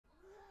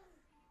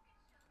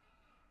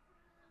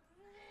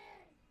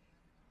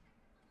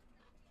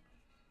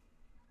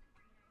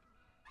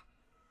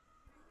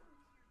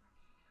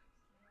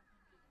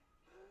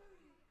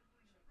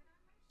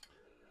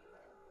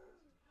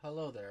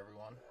Hello there,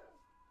 everyone.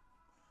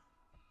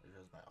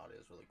 Because my audio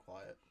is really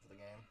quiet for the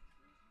game.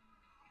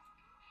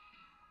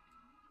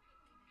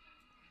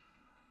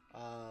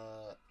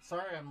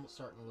 Sorry I'm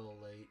starting a little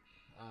late.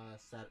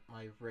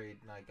 My raid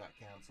night got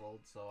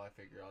canceled, so I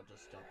figure I'll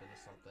just jump into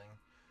something.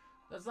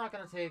 That's not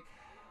gonna take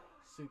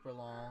super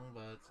long,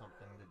 but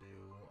something to do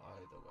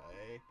either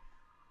way.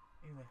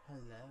 Anyway,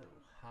 hello.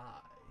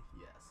 Hi.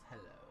 Yes,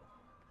 hello.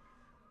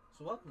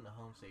 So welcome to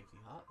Home Safety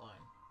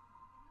Hotline.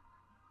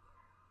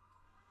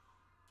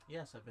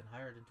 Yes, I've been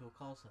hired into a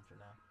call center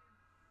now.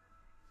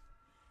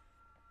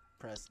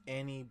 Press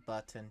any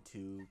button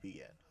to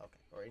begin. Okay,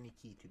 or any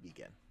key to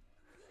begin.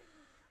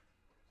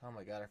 Oh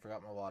my god, I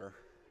forgot my water.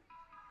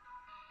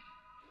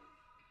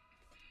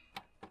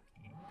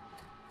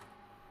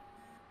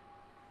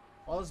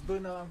 While this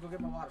booting up, I'm gonna go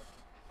get my water.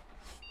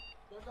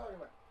 Don't go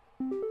anywhere.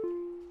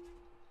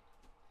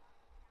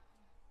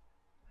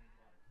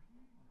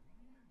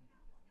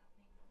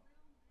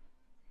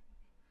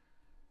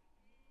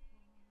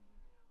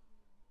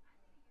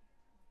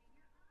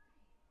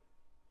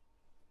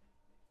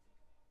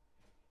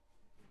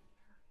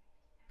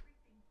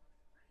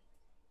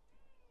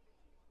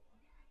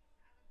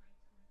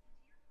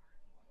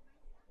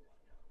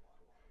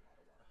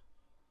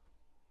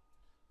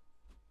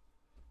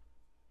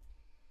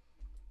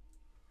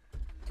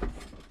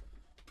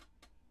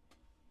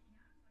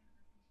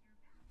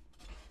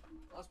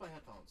 Lost my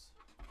headphones.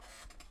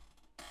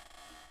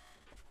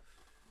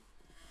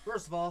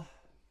 First of all,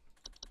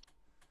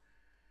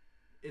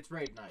 it's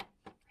raid night.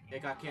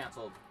 It got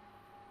canceled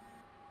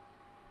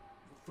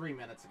 3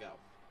 minutes ago.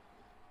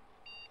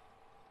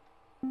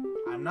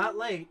 I'm not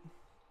late.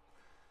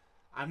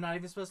 I'm not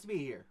even supposed to be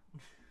here.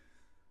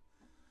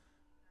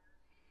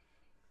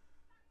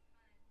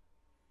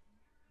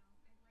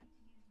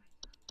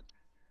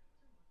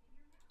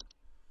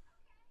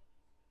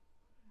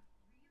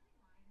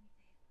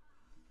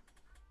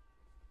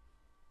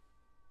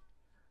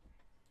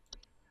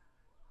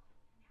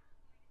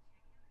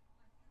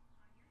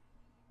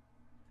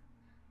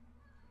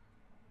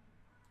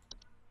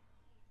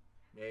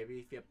 Maybe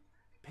if you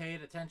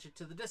paid attention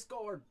to the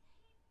Discord,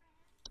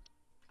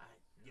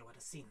 you would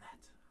have seen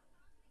that.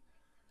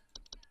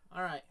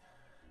 Alright.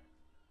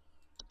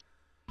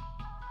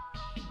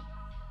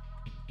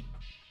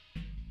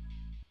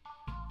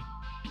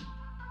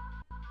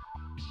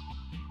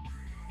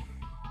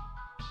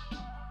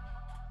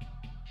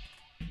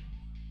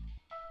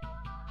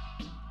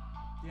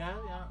 Yeah,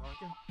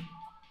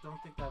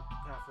 don't think that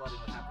kind of flooding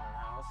would happen in the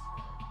house.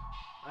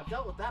 I've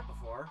dealt with that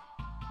before.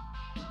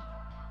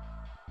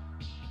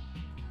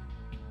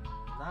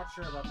 Not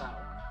sure about that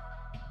one.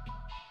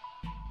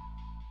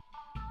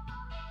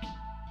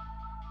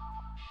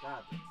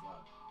 God, that's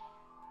loud.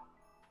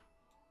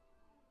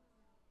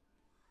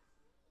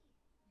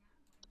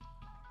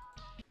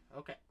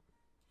 Okay.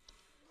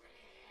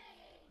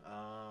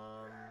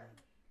 Alright,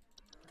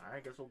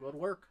 guess we'll go to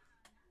work.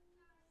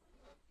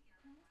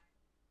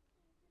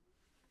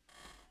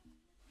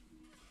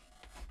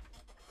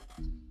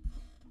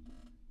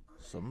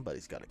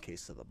 Somebody's got a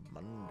case of the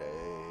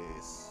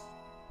Mondays.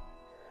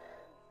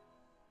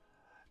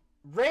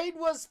 Raid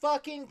was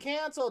fucking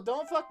canceled.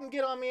 Don't fucking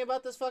get on me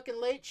about this fucking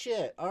late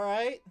shit,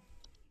 alright?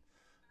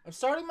 I'm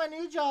starting my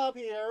new job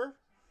here.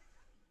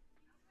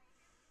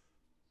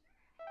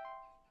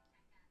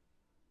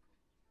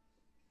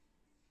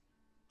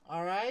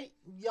 Alright?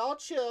 Y'all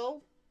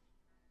chill.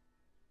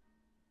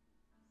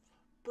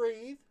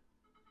 Breathe.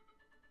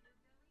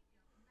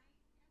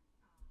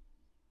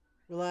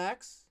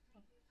 Relax.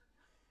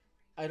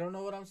 I don't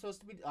know what I'm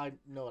supposed to be. I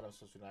know what I'm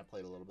supposed to be doing. I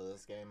played a little bit of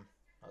this game.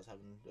 I was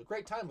having a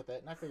great time with it,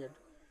 and I figured,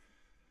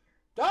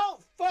 don't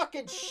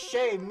fucking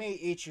shame me,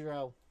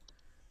 Ichiro.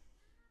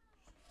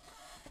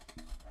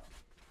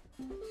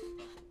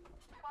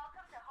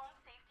 Welcome to Home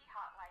Safety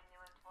Hotline, new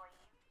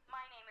employee.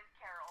 My name is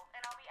Carol,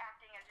 and I'll be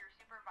acting as your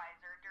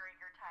supervisor during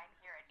your time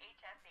here at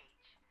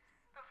HSH.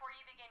 Before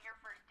you begin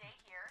your first day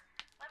here,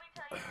 let me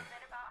tell you a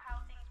bit about how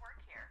things work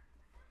here.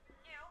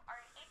 You are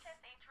an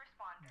HSH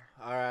responder.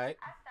 Alright.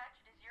 As such,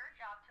 it is your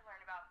job to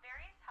learn about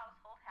various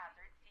household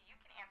hazards so you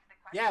can answer the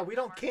questions. Yeah, we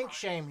don't kink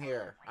shame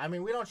here. I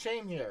mean, we don't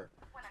shame here.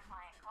 When a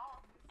client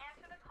calls,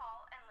 answer the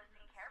call and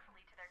listen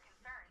carefully to their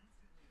concerns.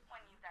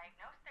 When you've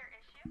diagnosed their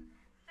issue,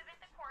 submit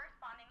the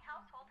corresponding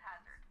household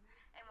hazard,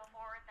 and we'll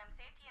forward them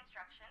safety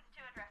instructions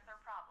to address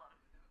their problem.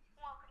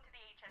 Welcome to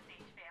the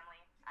HSH family.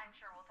 I'm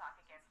sure we'll talk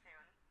again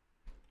soon.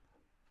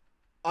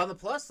 On the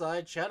plus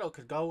side, Shadow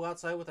could go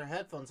outside with her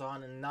headphones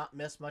on and not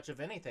miss much of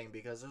anything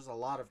because there's a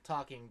lot of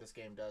talking this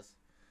game does.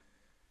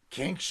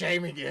 Kink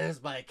shaming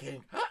is my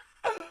kink.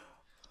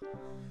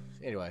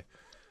 Anyway.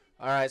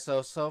 Alright,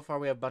 so far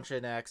we have a bunch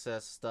of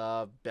access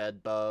stuff,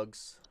 bed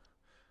bugs.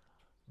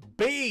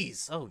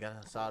 Bees! Oh, we got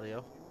this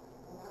audio.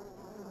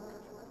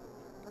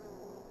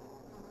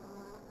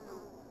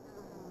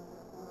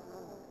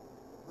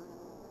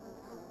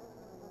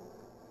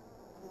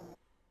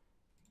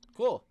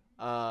 Cool.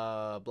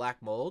 Black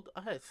mold.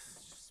 Oh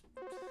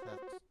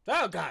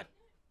God.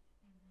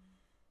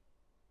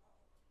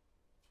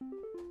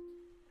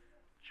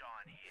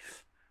 John here.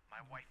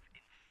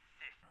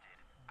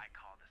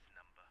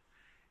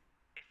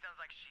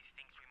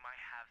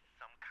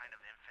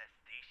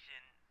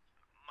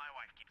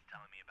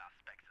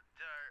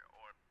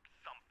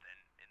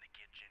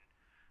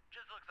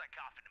 looks like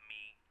coffee to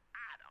me.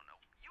 I don't know.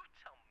 You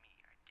tell me,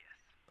 I guess.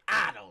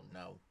 I don't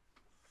know.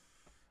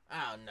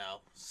 I don't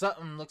know.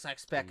 Something looks like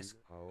specs.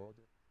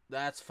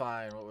 That's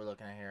fine. What we're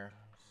looking at here.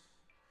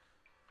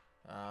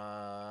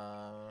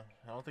 I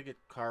don't think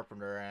it's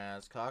carpenter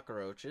has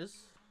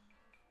cockroaches.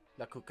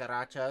 La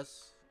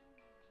cucarachas.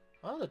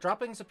 Oh, the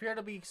droppings appear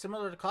to be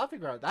similar to coffee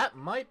ground. That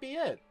might be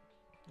it.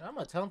 I'm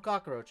gonna tell him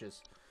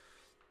cockroaches.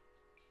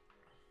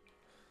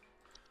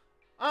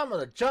 I'm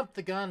gonna jump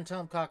the gun and tell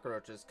him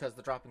cockroaches because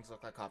the droppings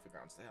look like coffee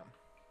grounds to him.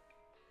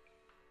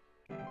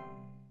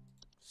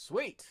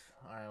 Sweet.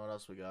 Alright, what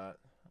else we got?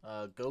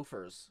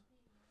 Gophers.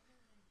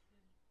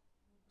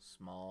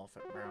 Small,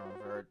 fat, brown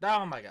bird.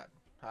 Oh my god.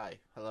 Hi.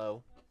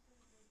 Hello.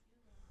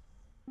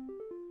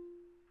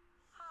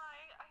 Hi,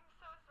 I'm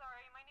so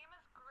sorry. My name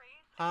is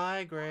Grace.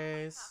 Hi,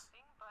 Grace.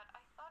 Nothing, but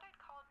I thought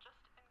I'd call just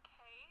in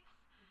case.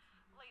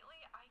 Lately,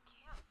 I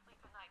can't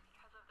sleep at night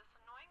because of this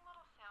annoying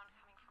little sound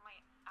coming from my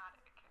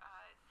attic.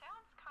 It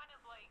sounds kind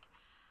of like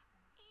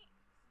eek,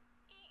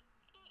 eek,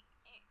 eek,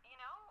 eek, you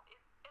know?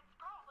 It's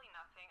probably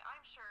nothing.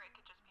 I'm sure it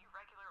could just be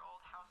regular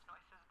old house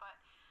noises, but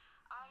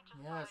I just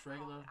Yeah, wanted it's to call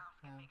regular. and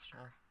ask and make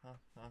sure.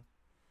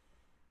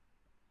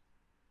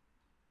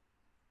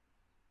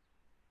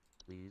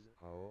 Please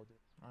hold.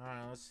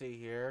 Alright, let's see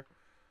here.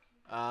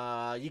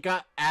 You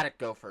got attic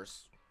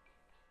gophers.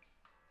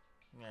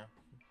 Yeah.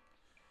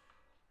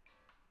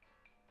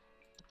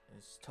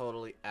 It's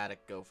totally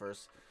attic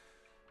gophers.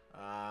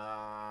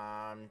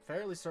 I'm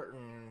fairly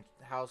certain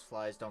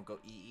houseflies don't go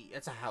ee.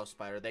 It's a house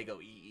spider. They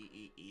go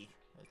ee.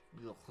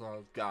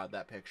 Oh god,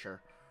 that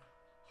picture.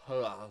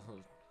 Oh,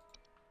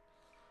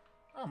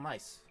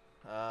 mice.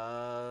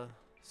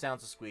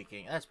 Sounds of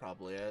squeaking. That's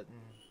probably it.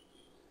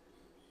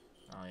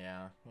 Oh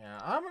yeah.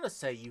 I'm gonna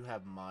say you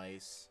have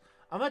mice.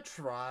 I'm gonna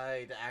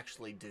try to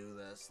actually do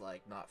this,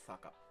 like, not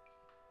fuck up.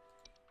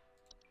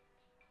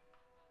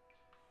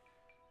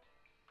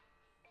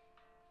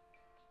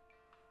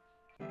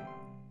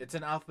 It's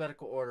in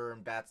alphabetical order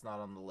and bat's not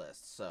on the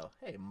list, so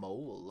hey,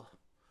 mole.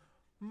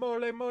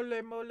 Mole.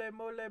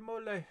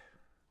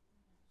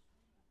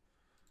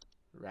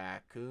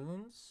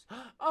 Raccoons.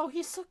 Oh,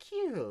 he's so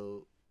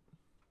cute.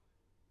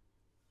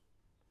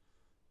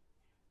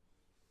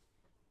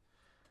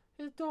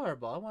 He's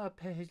adorable. I want to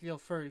pet his little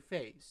furry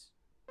face.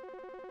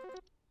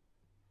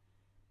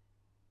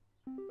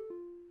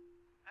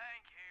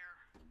 Hank here.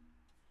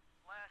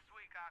 Last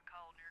week I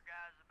called your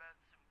guys about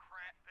some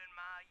crap in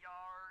my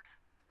yard.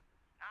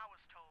 I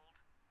was told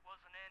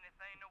wasn't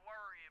anything to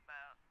worry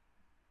about.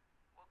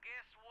 Well,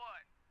 guess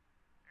what?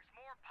 There's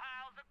more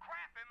piles of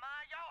crap in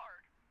my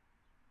yard.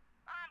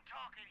 I'm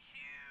talking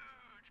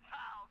huge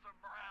piles of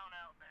brown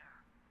out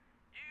there.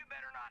 You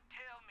better not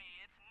tell me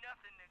it's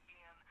nothing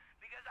again,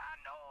 because I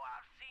know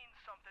I've seen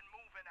something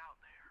moving out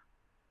there.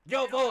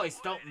 Your Tell me voice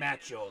what don't it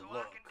match is your so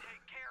look. I can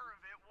take care of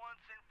it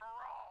once and for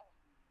all.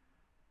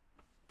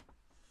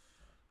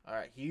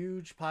 Alright,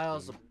 huge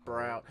piles of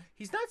brown.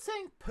 He's not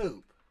saying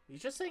poop.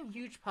 He's just saying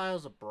huge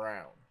piles of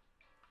brown.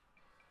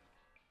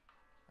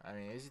 I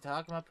mean, is he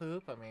talking about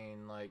poop? I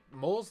mean, like,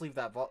 moles leave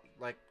that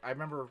like, I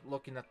remember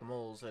looking at the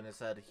moles and it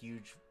said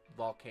huge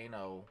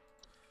volcano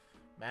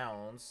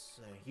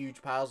mounds.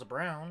 Huge piles of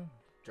brown.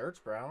 Dirt's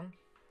brown.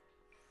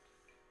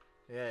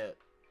 Yeah.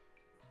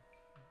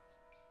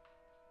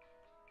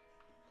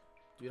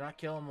 Do not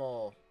kill a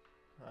mole.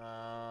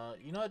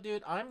 You know what,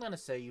 dude? I'm gonna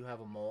say you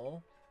have a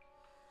mole.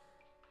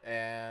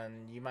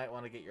 And you might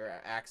want to get your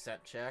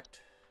accent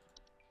checked.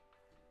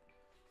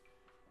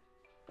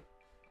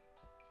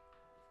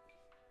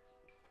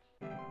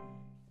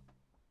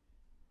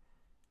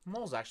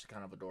 Mole's actually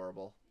kind of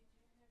adorable.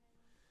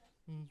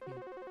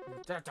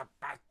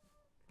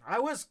 I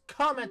was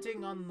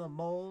commenting on the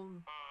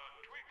mole.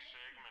 Twig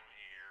Segment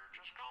here.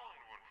 Just calling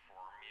to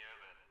inform you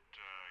that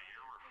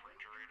your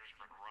refrigerator's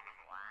been running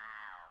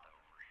wild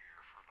over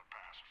here for the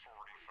past 45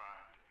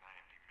 to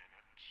 90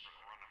 minutes.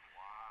 Been running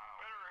wild.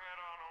 Better head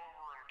on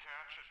over and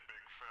catch it,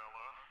 big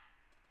fella.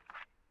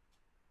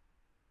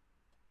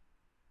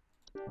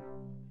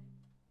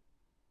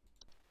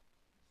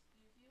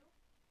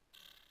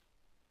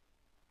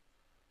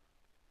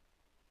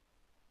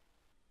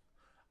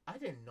 I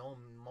didn't know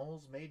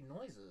moles made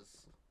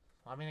noises.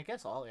 I mean, I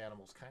guess all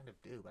animals kind of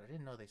do, but I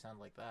didn't know they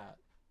sound like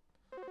that.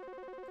 Hey,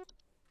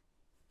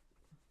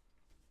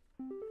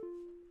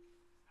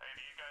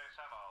 do you guys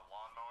have a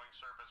lawn mowing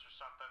service or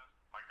something?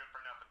 My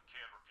good-for-nothing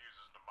kid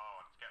refuses to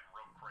mow, and it's getting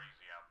real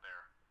crazy out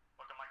there.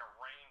 Looking like a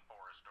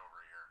rainforest over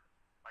here.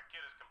 My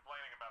kid is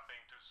complaining about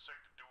being too sick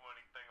to do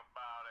anything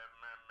about it.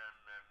 Meh.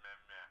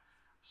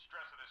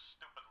 Stress of this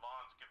stupid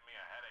lawn's giving me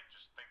a headache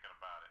just thinking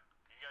about it.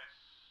 Can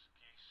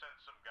you send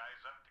some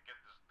guys up to get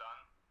this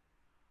done?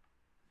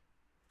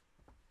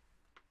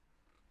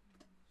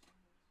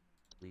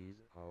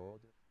 Please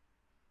hold.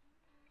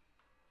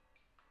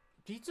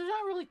 These are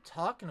not really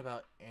talking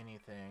about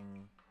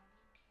anything.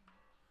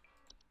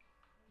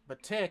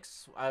 But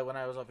ticks, when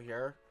I was over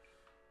here,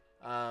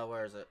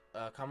 where is it?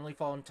 Commonly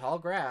fall in tall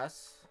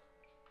grass.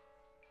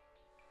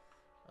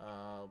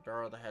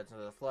 Burrow the heads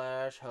into the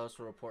flesh. Host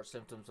will report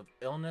symptoms of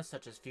illness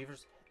such as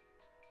fevers.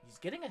 He's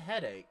getting a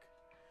headache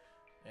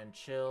and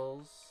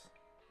chills.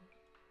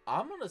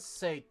 I'm gonna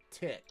say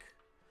tick.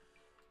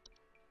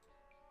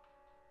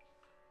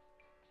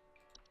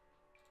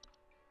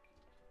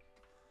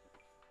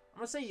 I'm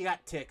gonna say you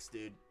got ticks,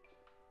 dude.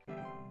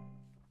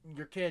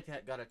 Your kid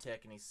got a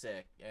tick and he's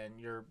sick, and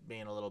you're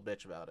being a little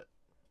bitch about it.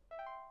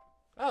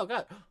 Oh,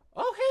 God.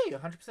 Oh, hey,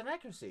 100%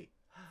 accuracy.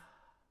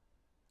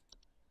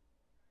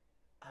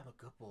 I'm a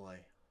good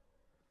boy.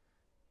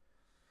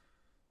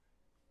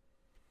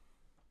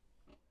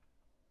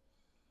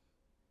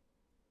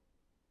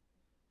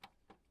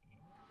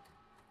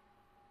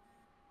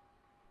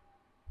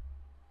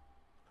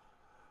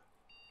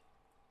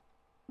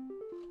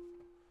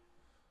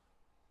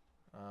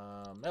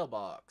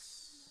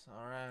 Mailbox.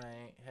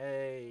 Alright.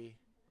 Hey.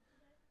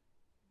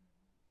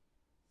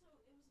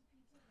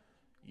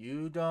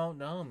 You don't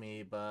know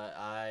me, but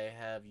I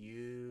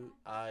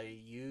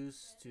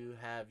used to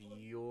have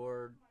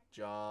your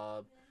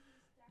job.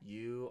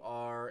 You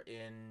are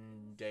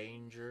in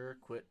danger.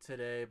 Quit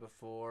today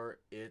before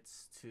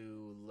it's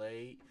too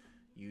late.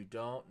 You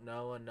don't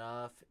know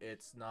enough.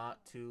 It's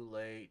not too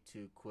late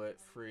to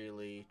quit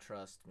freely.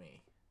 Trust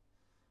me.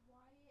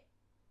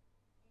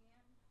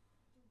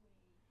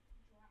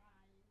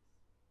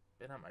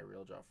 Been at my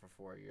real job for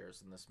 4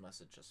 years, and this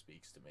message just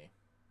speaks to me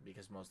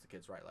because most of the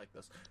kids write like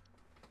this.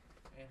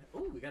 And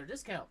ooh, we got a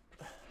discount.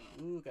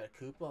 Ooh, got a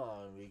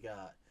coupon. We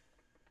got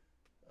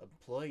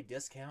employee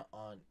discount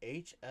on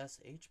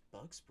HSH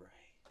bug spray.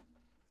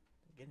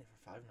 I'm getting it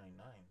for $5.99.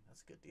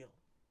 That's a good deal.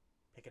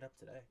 Pick it up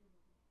today.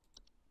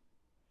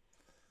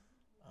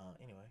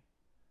 Anyway,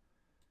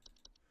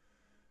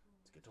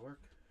 let's get to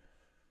work.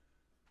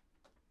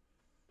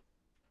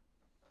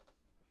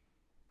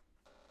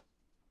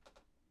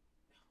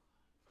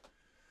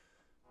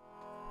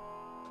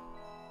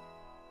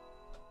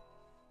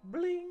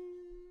 Bling.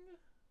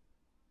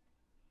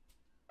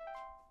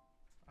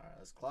 Alright,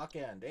 let's clock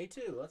in. Day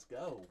 2, let's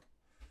go.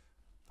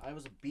 I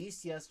was a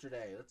beast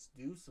yesterday. Let's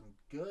do some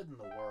good in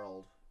the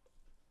world.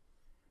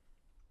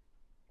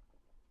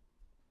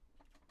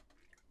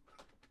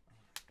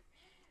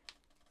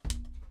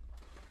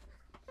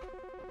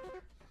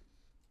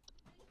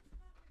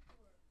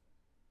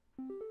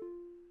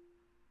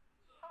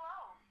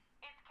 Hello,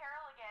 it's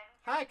Carol again.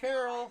 Hi,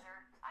 Carol.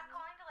 I'm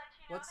calling to let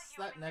you know What's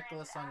that you that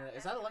necklace on your...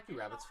 Is that a lucky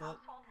rabbit's foot?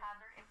 household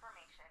hazard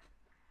information.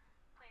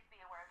 Please be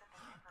aware that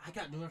this information I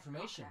got new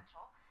information. is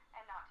confidential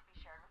and not to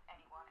be shared with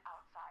anyone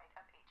outside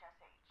of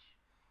HSH.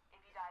 If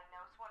you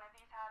diagnose one of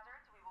these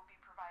hazards, we will be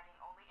providing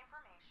only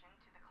information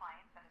to the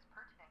clients that is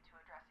pertinent to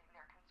addressing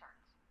their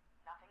concerns.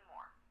 Nothing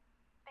more.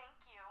 Thank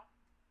you.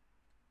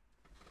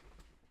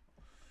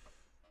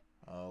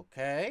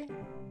 Okay.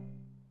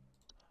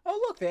 Oh,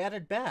 look, they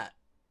added bat.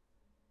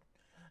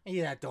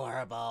 You're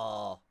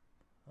adorable.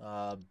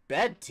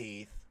 Bed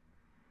teeth.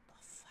 The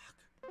fuck?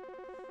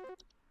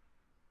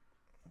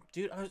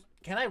 Dude,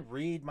 can I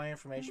read my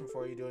information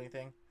before you do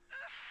anything?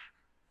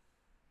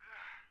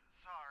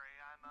 Sorry,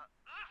 I'm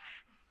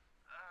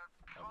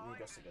Oh, you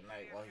go say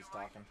goodnight while he's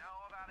talking.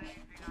 know about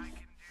anything I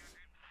can do to...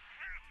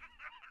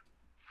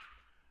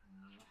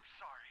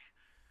 Sorry.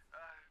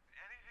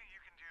 Anything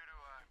you can do to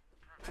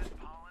prevent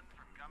pollen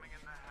from coming in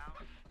the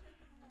house?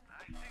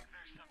 I think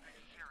there's something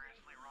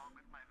seriously wrong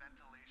with my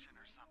ventilation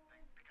or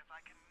something, because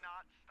I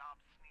cannot stop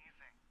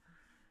sneezing.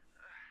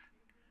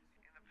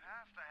 In the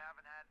past, I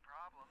haven't had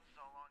problems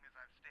so long as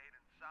I've stayed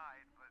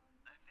inside, but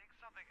I think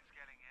something is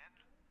getting in.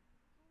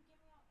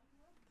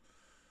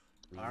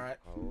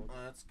 Alright,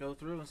 let's go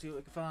through and see what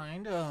we can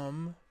find.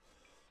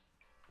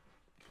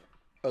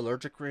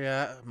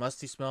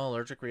 Musty smell,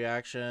 allergic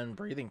reaction,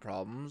 breathing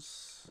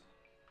problems.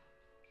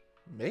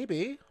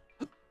 Maybe.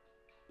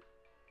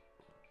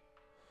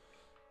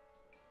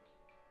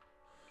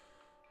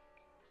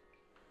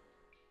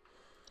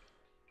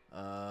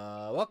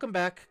 Welcome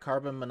back,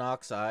 carbon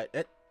monoxide.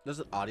 There's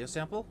an audio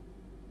sample?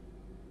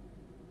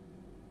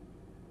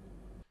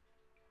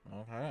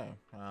 Okay,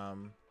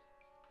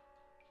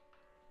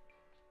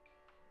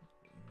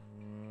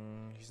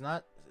 he's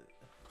not...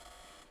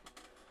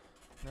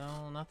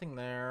 No, nothing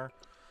there.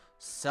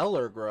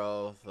 Cellar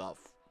growth. Oh,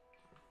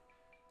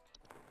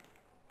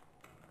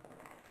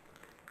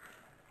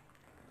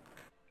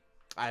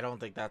 I don't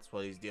think that's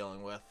what he's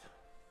dealing with.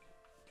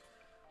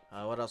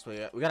 What else we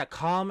got? We got a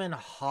common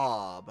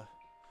hob.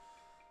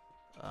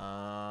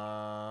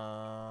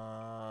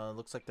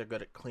 Looks like they're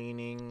good at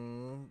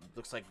cleaning.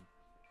 Looks like...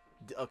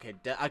 Okay,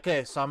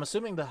 okay, so I'm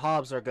assuming the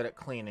hobs are good at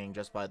cleaning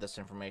just by this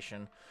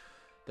information.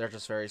 They're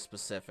just very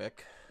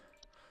specific.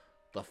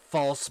 The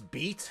false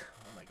beet?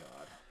 Oh my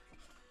god.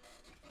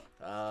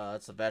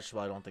 That's a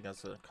vegetable. I don't think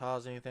that's going to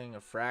cause anything.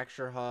 A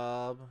fracture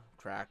hob.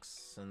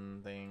 Tracks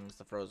and things.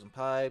 The frozen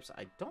pipes.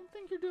 I don't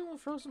think you're dealing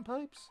with frozen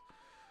pipes.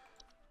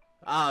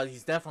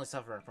 He's definitely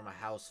suffering from a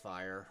house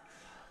fire.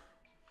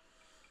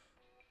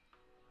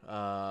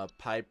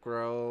 Pipe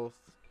growth.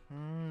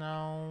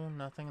 No,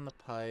 nothing in the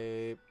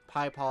pipe.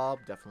 Pipe hob,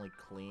 definitely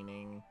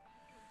cleaning.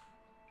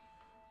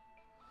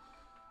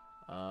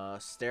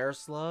 Stair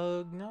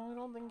slug? No, I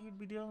don't think you'd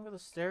be dealing with a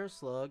stair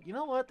slug. You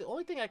know what? The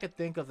only thing I could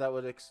think of that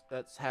would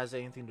that has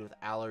anything to do with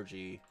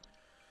allergy.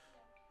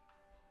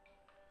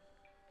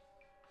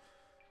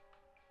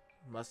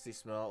 Musty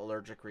smell,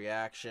 allergic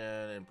reaction,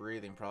 and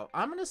breathing problem.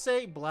 I'm gonna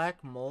say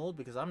black mold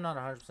because I'm not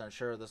 100%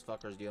 sure this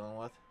fucker's dealing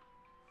with.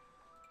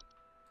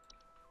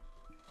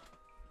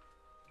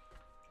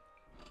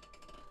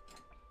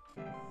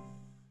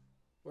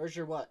 Where's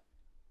your what?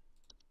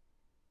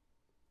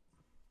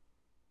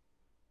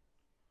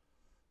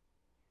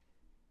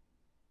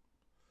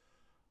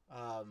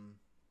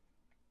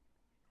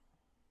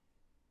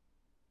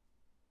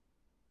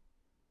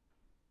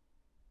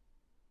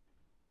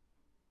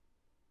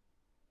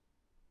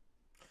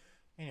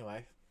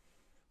 Anyway,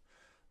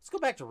 let's go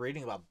back to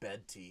reading about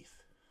bed teeth.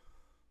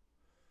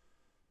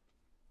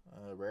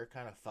 Rare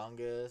kind of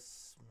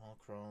fungus, small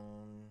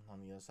crone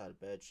on the other side of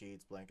bed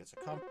sheets, blankets,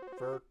 or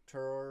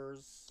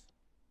comforters.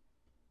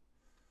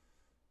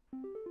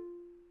 Do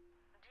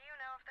you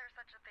know if there's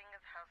such a thing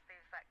as house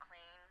thieves that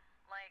clean?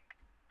 Like,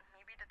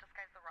 maybe to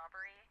disguise the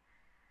robbery?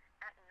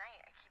 At night,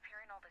 I keep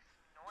hearing all this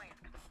noise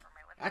coming from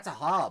my living room. That's a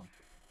hob.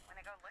 When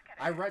I go look at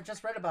it,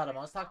 Just read about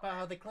him. I was talking about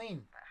how they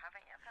clean. but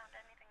haven't yet found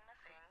anything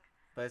missing.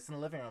 But it's in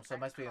the living room, so it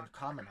must be a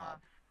common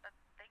hob. But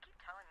they keep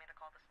telling me to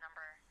call this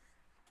number.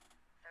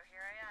 So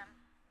here I am.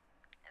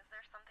 Is there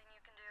something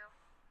you can do?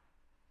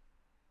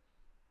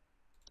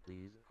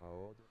 Please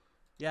hold.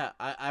 Yeah,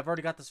 I've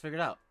already got this figured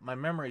out. My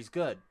memory's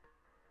good.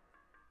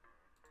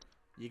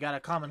 You got a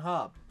common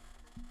hob.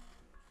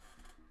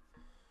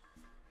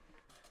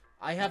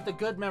 I have the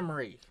good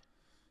memory.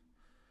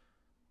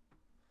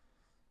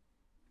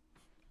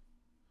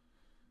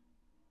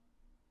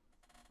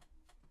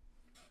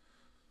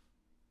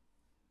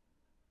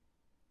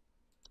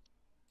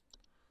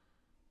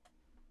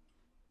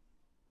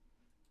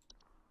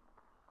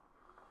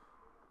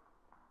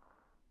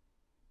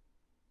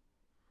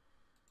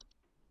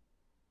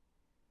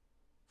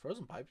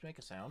 Frozen pipes make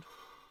a sound.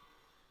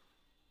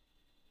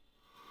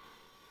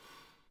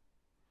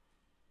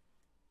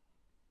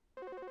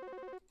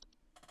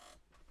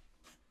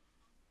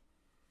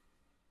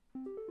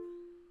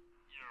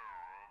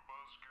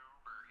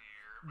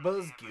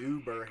 Buzz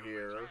Goober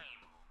here.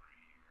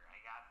 I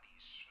got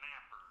these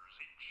snappers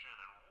itching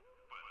and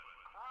whooping and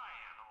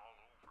crying all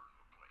over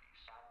the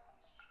place.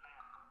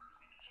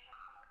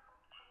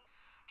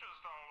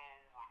 Just all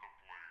over the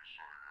place.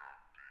 I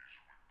got these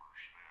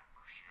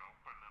whippersnappers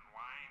yelping and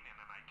whining,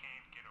 and I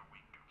can't get a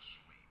wink of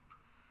sleep.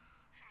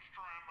 Just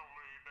trying to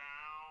lay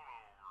down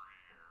over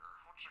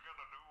here. What you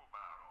gonna do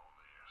about all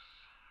this?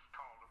 I've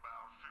called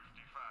about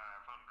 5,500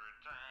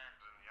 times,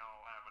 and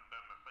y'all haven't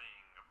done a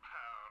thing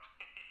about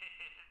it.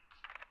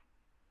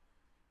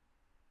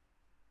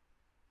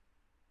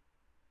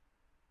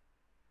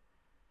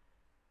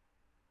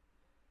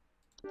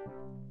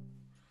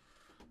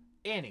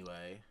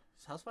 Anyway,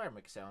 does house fire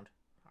make a sound?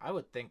 I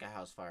would think a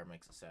house fire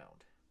makes a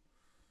sound.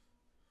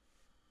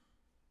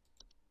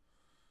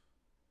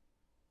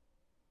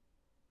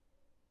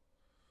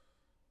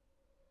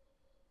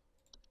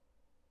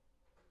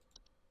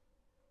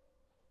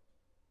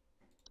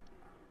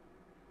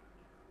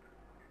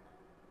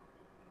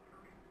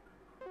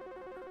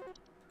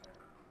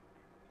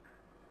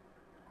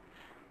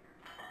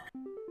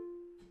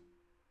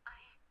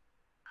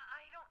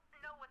 I don't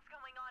know what's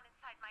going on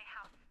inside my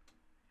house.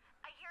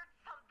 I hear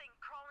something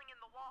crawling in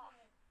the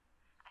walls.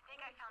 I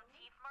think I found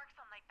teeth marks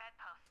on my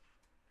bedposts.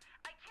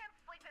 I can't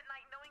sleep at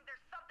night knowing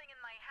there's something in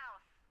my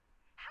house.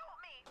 Help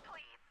me,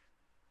 please.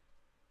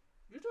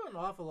 You're doing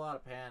an awful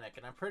lot of panic,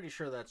 and I'm pretty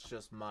sure that's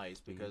just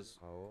mice, because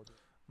Please hold.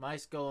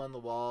 mice go on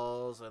the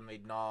walls and they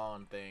gnaw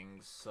on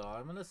things, so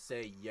I'm gonna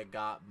say you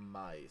got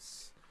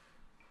mice.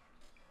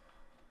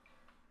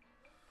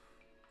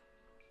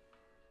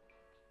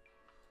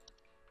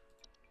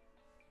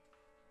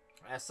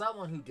 As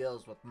someone who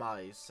deals with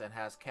mice and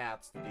has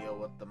cats to deal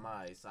with the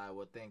mice, I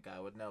would think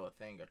I would know a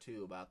thing or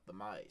two about the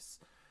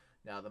mice.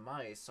 Now, the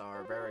mice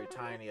are very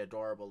tiny,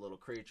 adorable little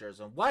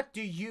creatures, and what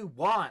do you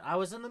want? I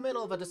was in the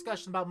middle of a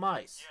discussion about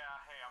mice.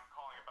 Yeah, hey, I'm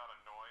calling about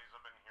a noise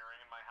I've been hearing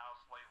in my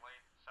house lately.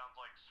 Sounds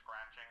like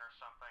scratching or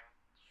something.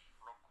 It's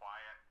real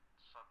quiet.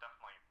 So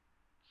definitely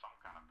some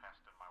kind of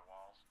pest in my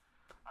walls.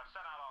 I've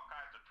sent out all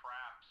kinds of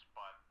traps,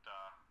 but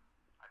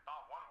I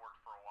thought one worked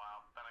for a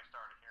while, but then I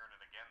started hearing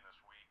it again this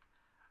week.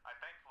 I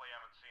thankfully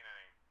haven't seen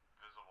any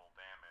visible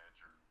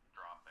damage or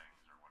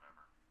droppings or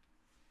whatever.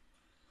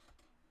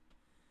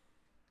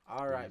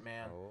 Alright, Please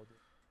man. hold.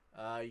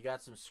 You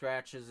got some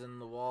scratches in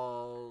the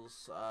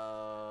walls.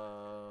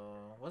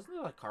 Wasn't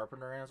there like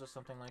carpenter ants or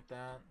something like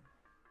that?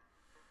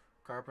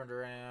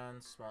 Carpenter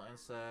ants, small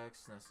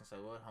insects, nests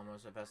inside wood.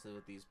 Homeowners infested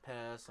with these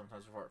pests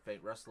sometimes report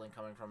faint rustling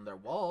coming from their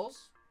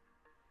walls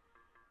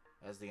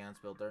as the ants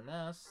build their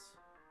nests.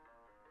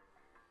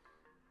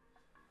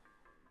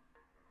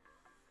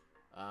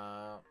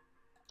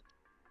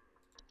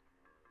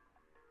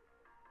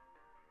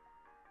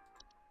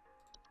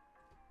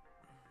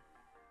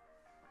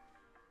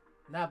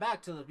 Now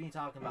back to me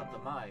talking about the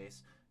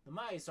mice. The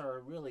mice are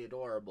really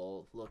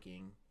adorable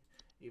looking.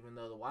 Even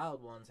though the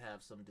wild ones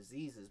have some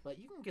diseases, but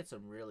you can get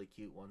some really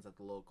cute ones at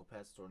the local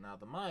pet store. Now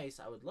the mice,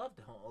 I would love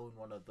to own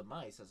one of the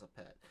mice as a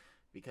pet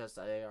because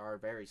they are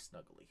very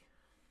snuggly.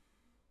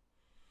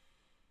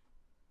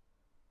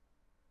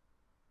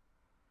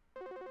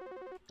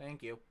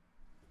 Thank you.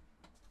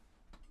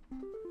 Do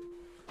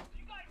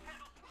you guys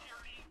handle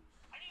security?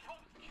 I need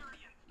home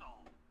security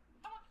installed.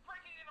 Someone's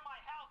breaking into my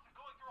house and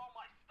going through all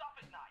my stuff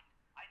at night.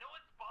 I know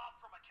it's Bob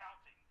from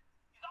accounting.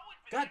 He's always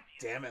been God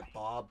envious damn of it, me.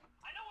 Bob.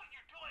 I know what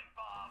you're doing,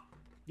 Bob.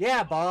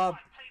 Yeah, Bob.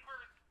 My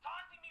papers,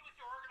 taunting me with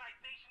your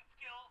organization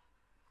skills.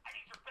 I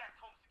need your best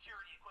home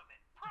security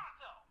equipment.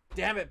 Pronto!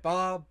 Damn it,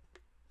 Bob.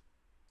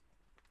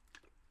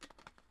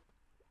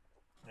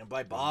 And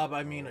by Bob,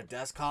 I mean a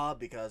desk hob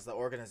because the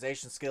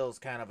organization skill is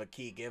kind of a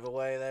key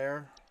giveaway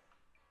there.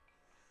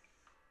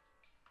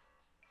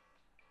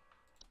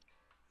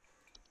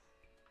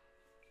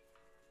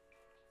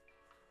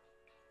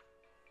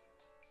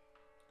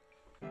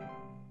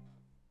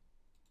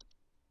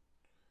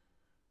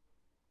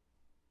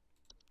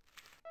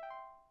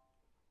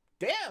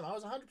 Damn, I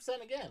was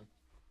 100% again.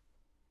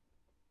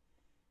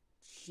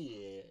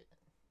 Shit.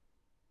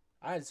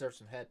 I deserve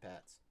some head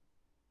pats.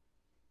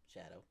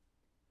 Shadow.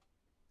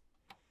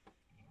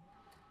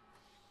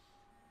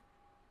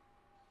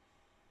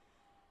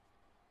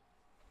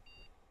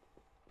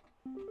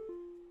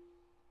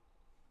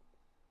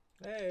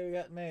 Hey, we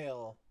got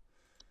mail.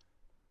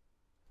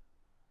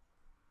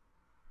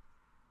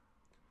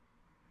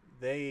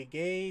 They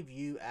gave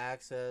you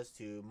access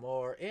to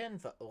more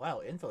info.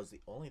 Wow, info is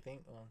the only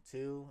thing.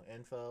 Two,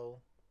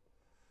 info.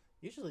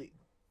 Usually,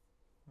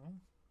 well,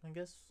 I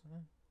guess.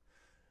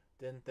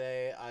 Didn't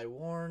they? I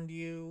warned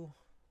you.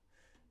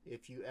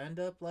 If you end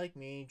up like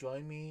me,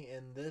 join me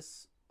in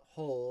this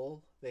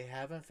hole. They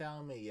haven't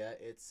found me yet.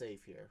 It's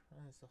safe here.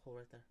 Oh, there's the hole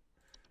right there.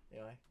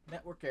 Anyway,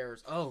 network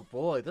errors. Oh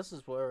boy, this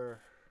is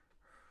where.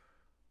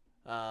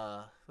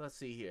 Let's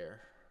see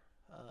here.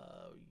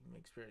 You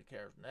experience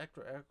care of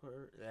network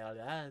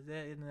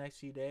in the next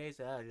few days.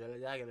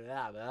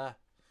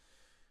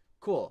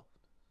 Cool.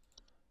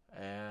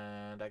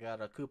 And I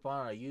got a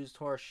coupon on a used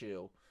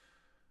horseshoe.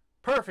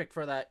 Perfect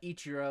for that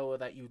Ichiro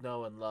that you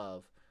know and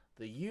love.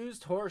 The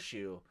used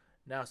horseshoe,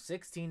 now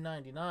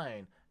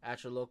 $16.99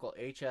 at your local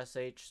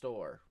HSH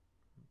store.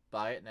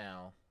 Buy it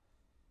now.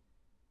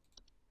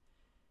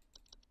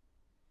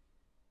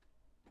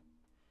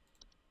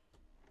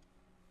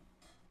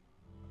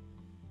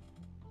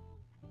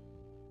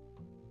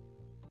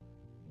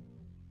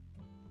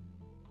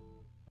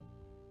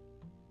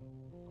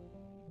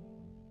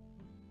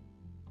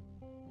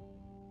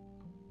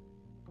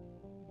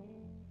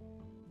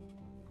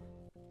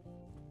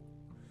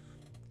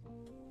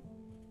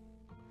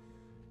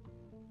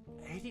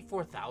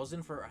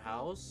 $84,000 for a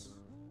house?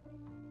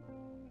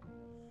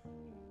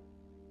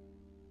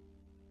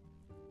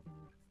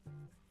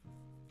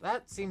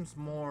 That seems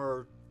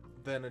more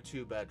than a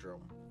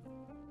 2-bedroom.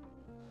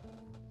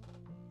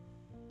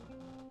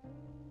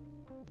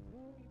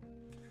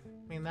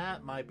 I mean,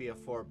 that might be a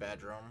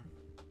 4-bedroom.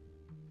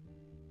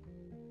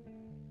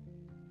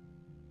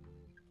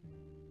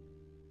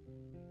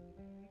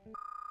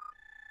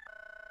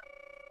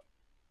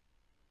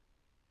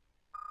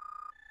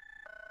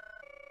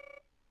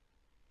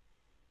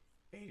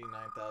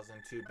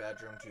 $89,000,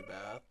 2-bedroom,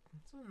 2-bath.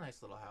 It's a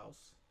nice little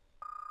house.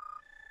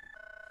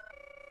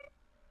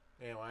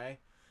 Anyway,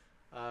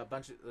 a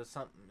bunch of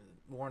some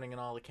warning in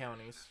all the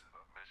counties.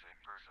 Missing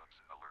persons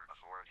alert.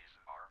 Authorities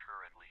are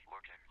currently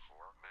looking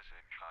for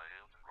missing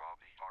child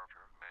Robbie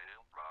Harper,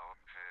 male, brown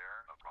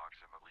hair,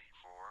 approximately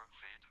 4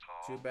 feet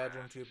tall.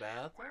 2-bedroom,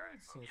 2-bath.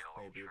 Wearing Seems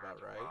yellow maybe shirt, about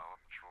right.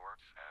 brown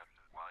shorts, and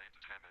white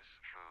tennis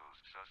shoes.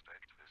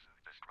 Suspect is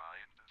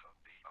described to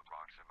be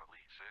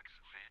approximately 6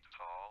 feet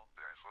tall,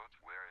 barefoot,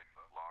 wearing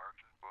a large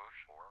bush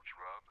or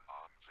shrub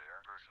on their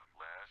person.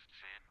 Last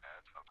seen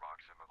at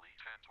approximately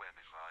 10:25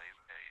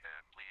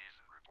 a.m. Please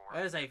report.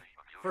 That is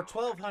for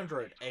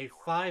 $1,200, a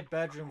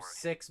 5-bedroom,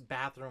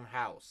 6-bathroom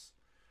house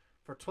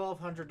for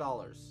 $1,200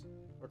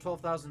 or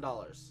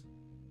 $12,000.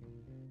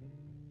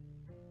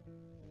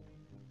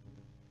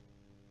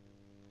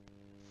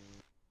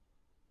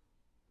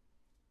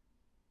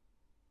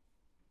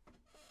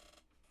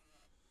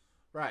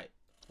 Right.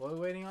 What are we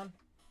waiting on?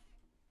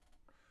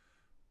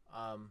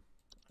 I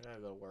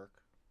gotta go to work.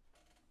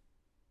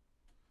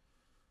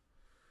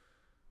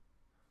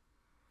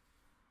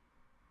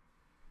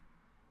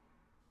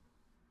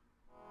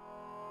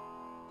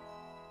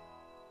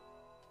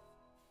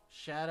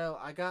 Shadow,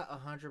 I got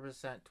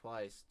 100%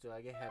 twice. Do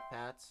I get head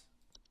pats?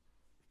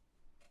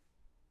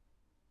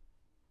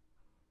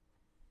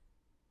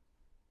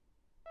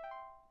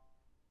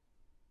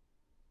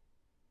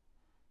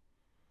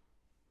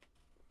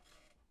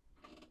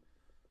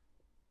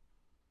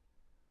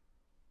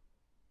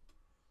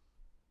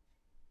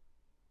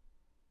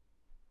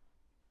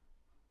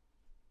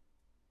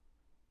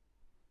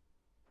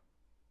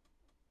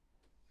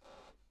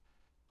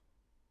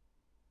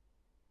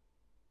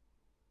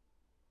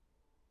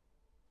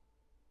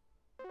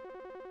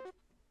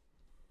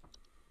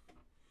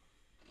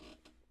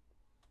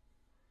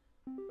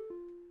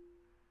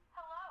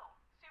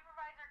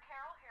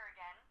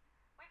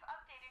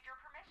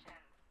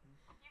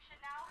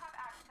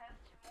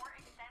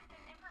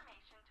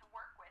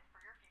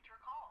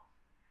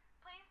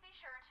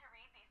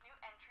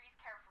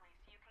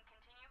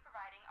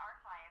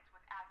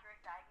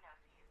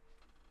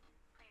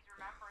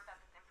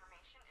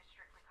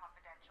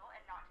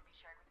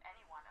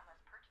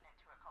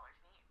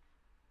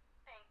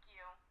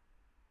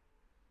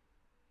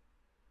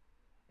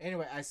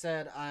 Anyway, I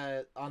said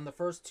on the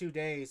first 2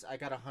 days, I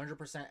got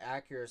 100%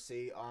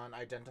 accuracy on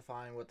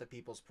identifying what the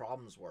people's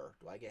problems were.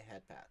 Do I get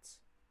head pats?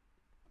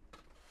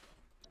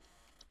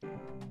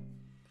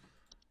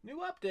 New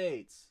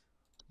updates.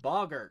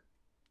 Boggart.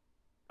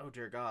 Oh,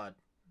 dear God.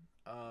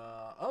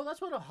 Oh,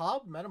 that's what a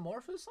hob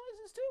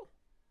metamorphosizes to?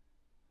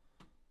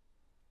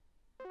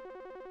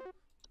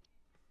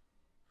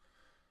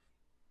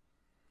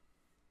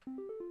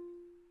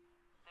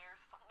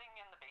 There's something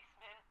in the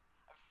basement.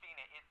 I've seen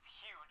it. It's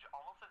huge,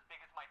 almost as big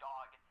as my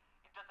dog.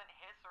 It doesn't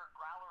hiss or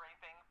growl or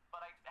anything,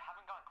 but I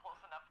haven't gotten close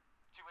enough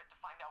to it to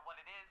find out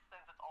what it is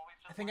since it's always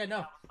just I think I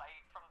know. out of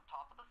sight from the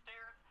top of the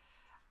stairs.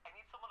 I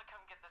need someone to come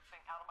get this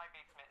thing out of my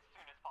basement as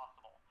soon as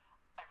possible.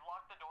 I've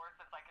locked the door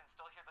since I can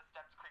still hear the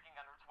steps creaking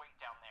under its weight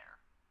down there.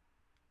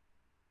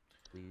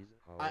 Please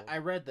hold. I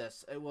read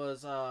this. It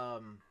was,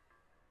 oh,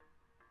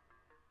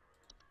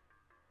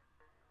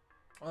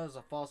 it was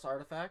a false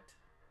artifact.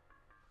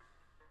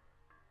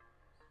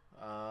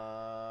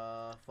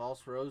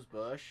 False rose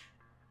bush.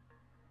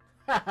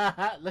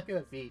 Look at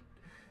the feet.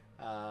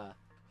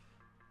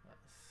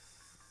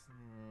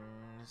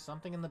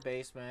 Something in the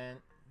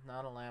basement.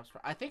 Not a lamp.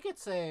 I think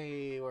it's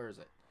a, where is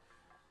it?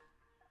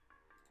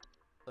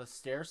 A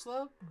stair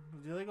slug?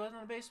 Do they go in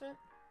the basement?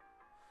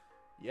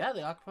 Yeah,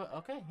 they occupy.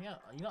 Okay, yeah.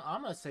 You know,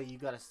 I'm gonna say you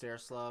got a stair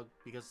slug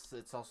because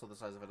it's also the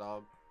size of a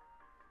dog.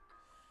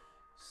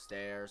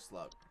 Stair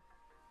slug.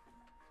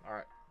 All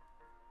right.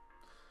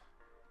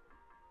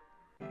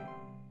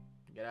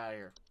 Get out of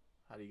here.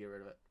 How do you get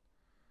rid of it?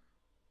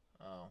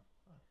 Oh.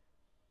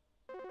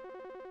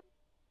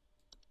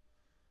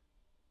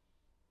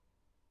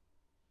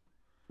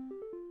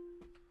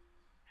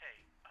 Hey,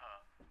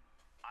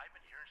 I've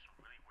been hearing some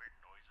really weird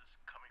noises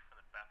coming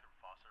from the bathroom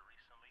faucet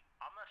recently.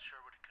 I'm not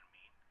sure what it could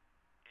mean.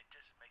 It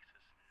just makes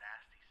this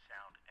nasty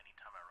sound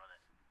anytime I run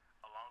it,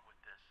 along with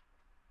this,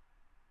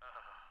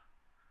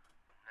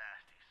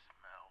 nasty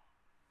smell.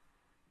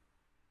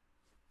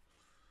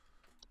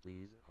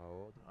 Please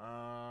hold.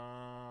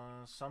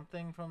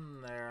 Something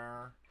from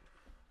there.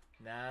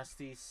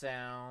 Nasty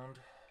sound.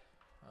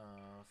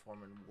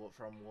 Forming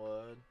from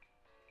wood.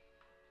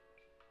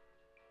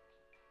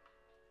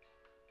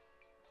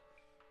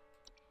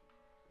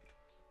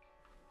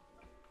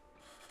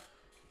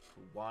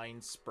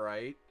 Wine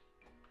sprite.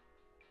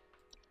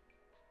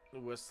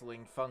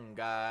 Whistling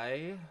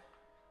fungi.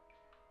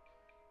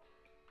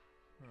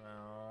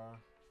 Well.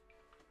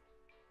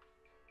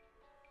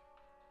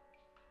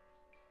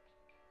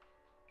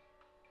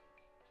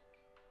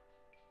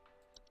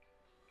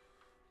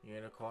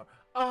 Unicorn.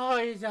 Oh,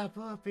 he's a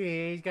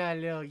puppy. He's got a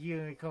little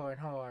unicorn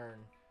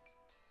horn.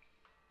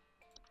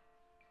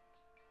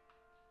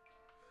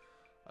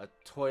 A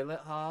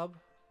toilet hob.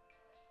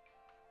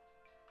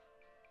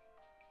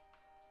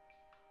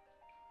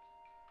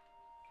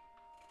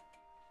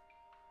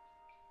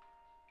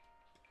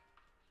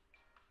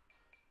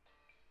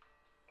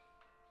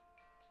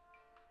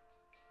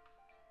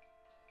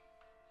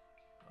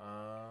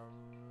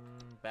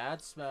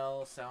 Bad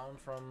smell. Sound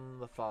from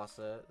the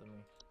faucet. Let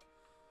me.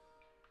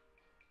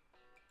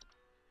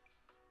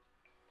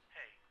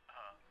 Hey,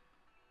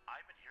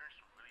 I've been hearing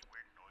some really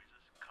weird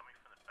noises coming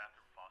from the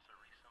bathroom faucet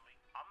recently.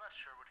 I'm not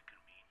sure what it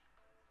could mean.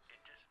 It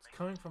just makes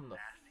Coming from the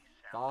nasty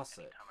sound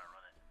faucet. anytime I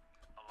run it,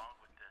 along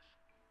with this,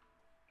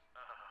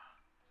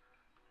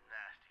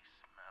 nasty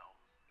smell.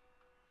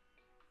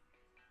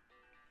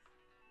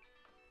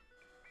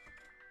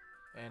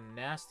 And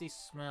nasty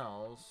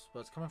smells,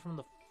 but it's coming from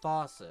the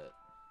faucet.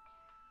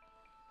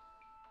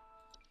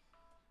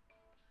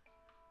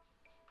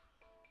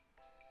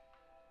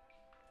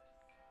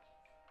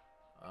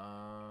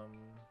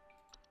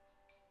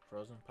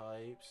 Frozen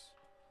pipes.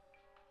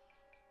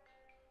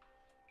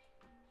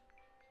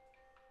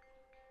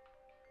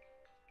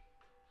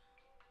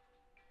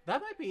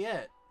 That might be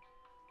it.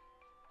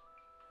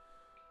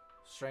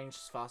 Strange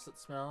faucet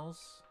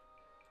smells.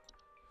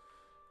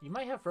 You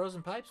might have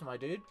frozen pipes, my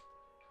dude.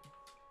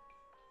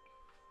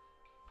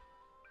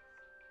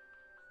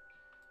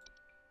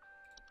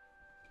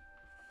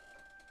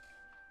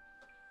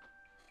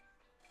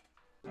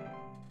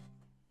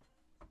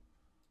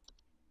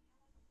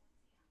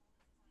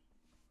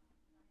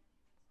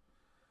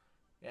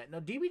 Yeah,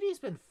 no, DBD's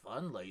been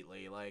fun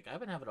lately. Like,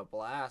 I've been having a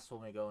blast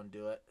when we go and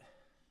do it.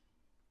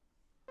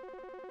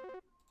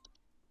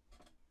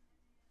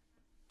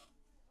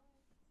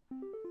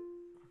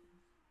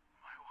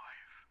 My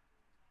wife.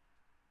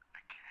 I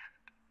can't.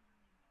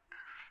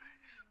 Her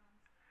face.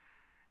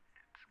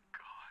 It's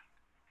gone.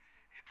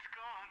 It's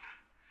gone.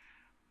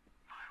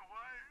 My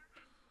wife.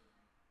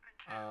 I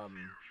can't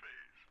see her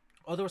face.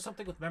 Oh, there was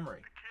something with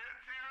memory. I can't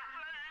see her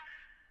face.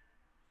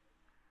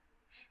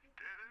 She's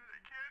dead and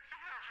I can't see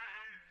her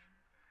face.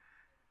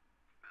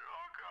 They're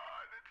all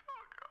gone. It's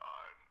all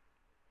gone.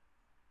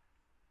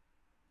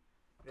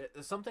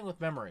 There's something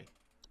with memory.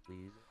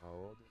 Please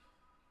hold.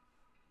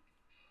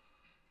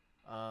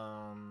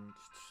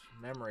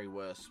 Memory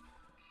wisp.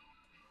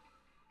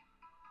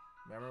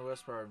 Memory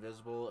wisp are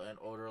invisible and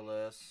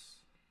odorless.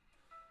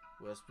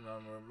 Wisp,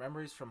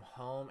 memories from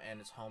home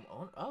and its home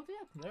own. Oh, yeah,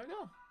 there we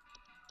go.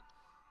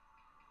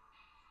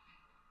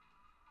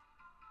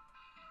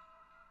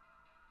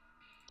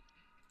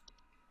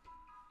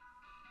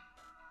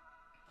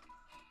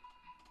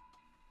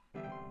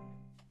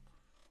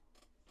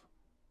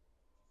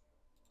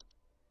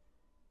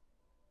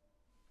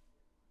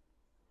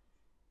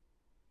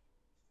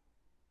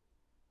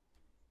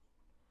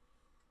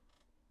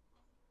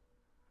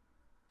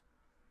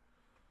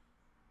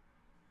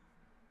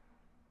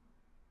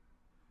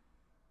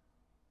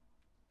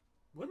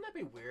 Wouldn't that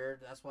be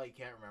weird? That's why you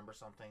can't remember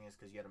something, is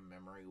because you had a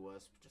memory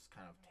wisp just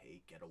kind of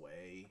take it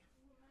away.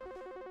 Hey,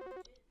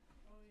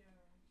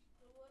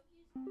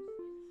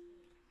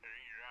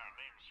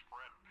 name's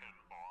Fred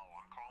Pinball.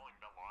 I'm calling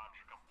to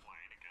lodge a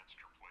complaint against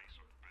your place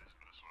of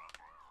business.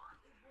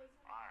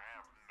 I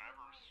have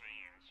never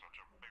seen such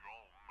a big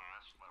old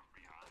mess left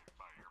behind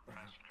by your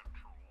pest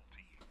control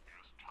team.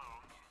 Just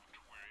tons of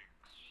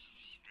twigs,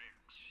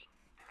 sticks,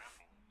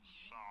 pebbles,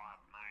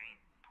 sod, and I ain't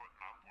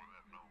putting up with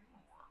it no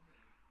more.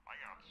 I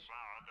got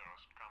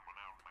sawdust coming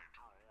out my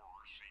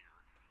drawers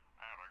here.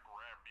 I had to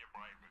grab you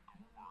by the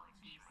goober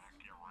and smack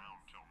you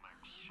around till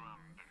next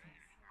Sunday.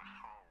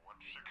 Now,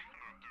 what's you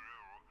gonna do?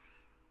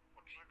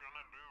 What's you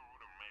gonna do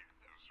to make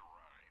this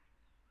right?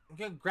 You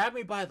gonna grab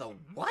me by the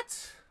what?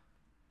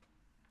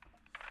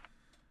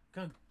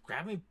 Gonna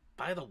grab me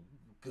by the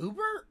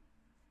goober?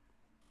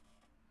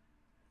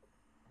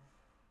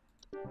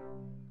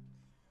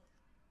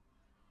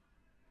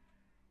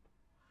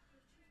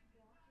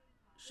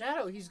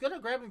 Shadow, he's gonna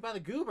grab me by the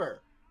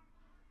goober.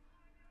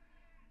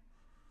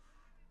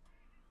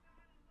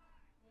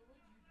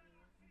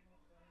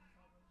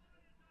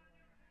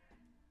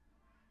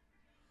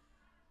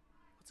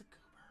 What's a goober?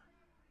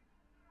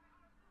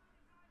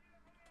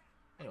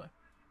 Anyway.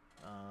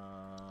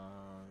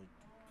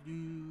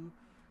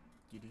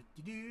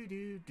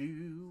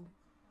 Do.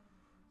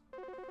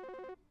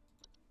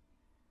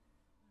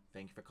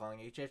 Thank you for calling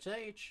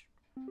HHH.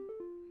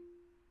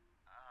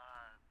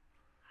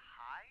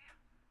 Hi?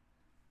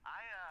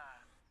 I,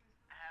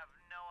 have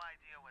no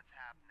idea what's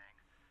happening.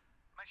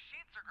 My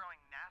sheets are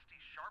growing nasty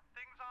sharp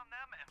things on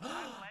them, and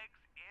my legs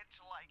itch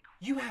like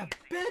crazy. You have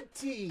bed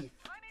teeth!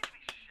 Do I need to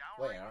be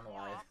showering Wait, I don't know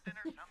more why. often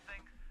or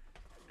something?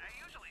 I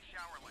usually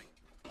shower like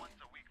once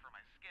a week for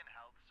my skin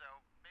health, so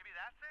maybe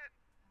that's it?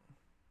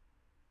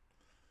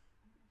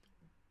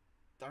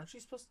 Aren't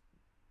you supposed to...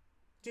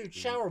 Dude,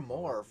 shower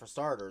more, for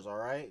starters,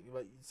 alright?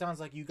 But it sounds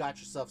like you got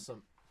yourself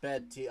some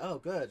bed teeth. Oh,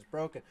 good, it's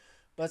broken.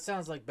 But it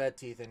sounds like bed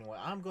teeth anyway.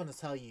 I'm going to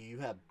tell you, you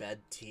have bed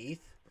teeth.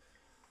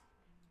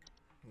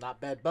 Not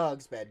bed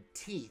bugs, bed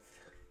teeth.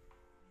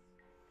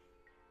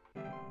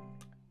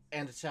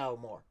 And to shower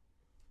more.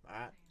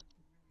 Alright?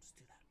 Let's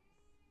do that.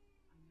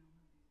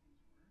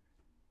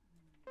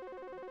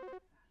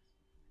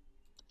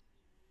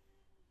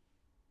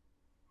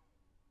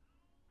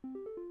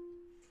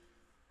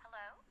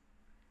 Hello?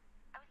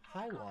 I was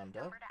Hi, told to call this Wanda.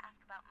 number to ask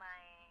about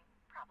my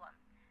problem.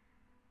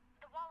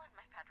 The wall in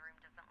my bedroom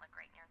doesn't look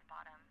right near the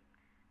bottom.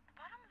 The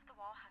bottom of the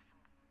wall has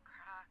some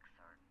cracks,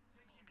 or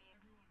maybe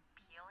it's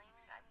peeling.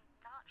 I'm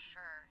not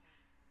sure.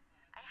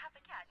 I have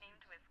a cat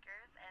named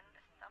Whiskers, and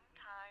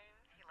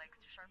sometimes he likes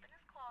to sharpen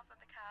his claws at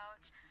the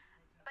couch.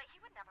 But he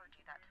would never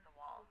do that to the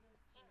wall.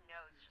 He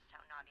knows just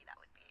how naughty that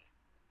would be.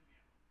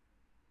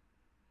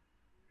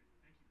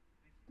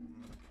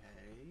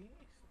 Okay.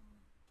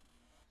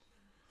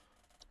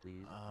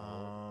 Please.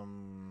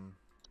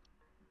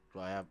 Do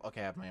I have...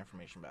 Okay, I have my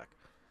information back.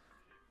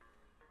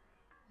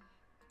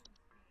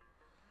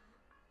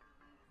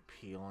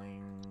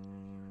 Peeling...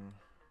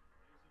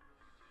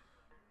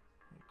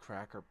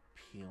 Cracker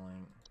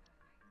peeling...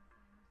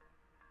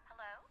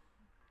 Hello?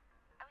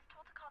 I was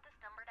told to call this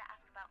number to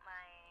ask about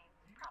my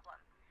problem.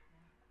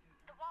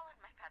 The wall in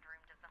my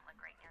bedroom doesn't look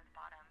right near the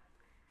bottom.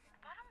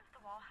 The bottom of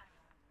the wall has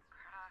some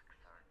cracks,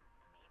 or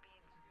maybe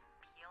it's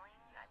peeling.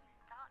 I'm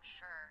not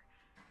sure.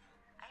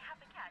 I have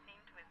a cat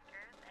named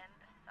Whiskers, and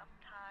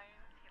sometimes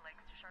he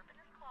likes to sharpen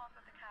his claws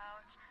at the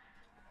couch.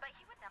 But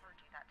he would never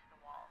do that to the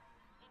wall.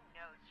 He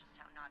knows just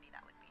how naughty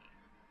that would be.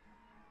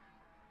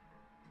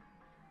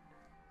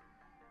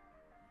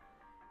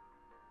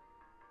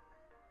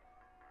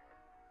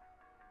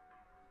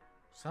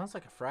 Sounds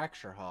like a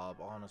fracture hob,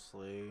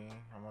 honestly.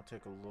 I'm gonna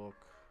take a look.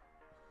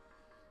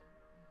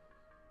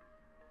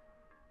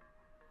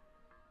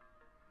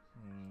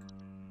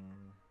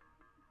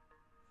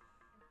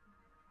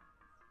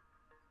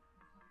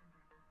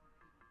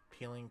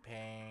 Peeling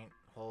paint,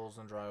 holes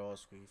in drywall,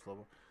 squeaky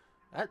floor.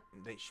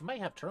 She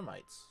might have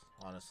termites,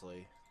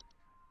 honestly.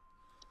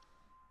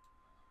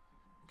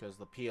 Because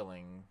the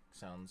peeling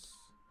sounds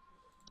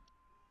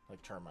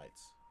like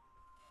termites.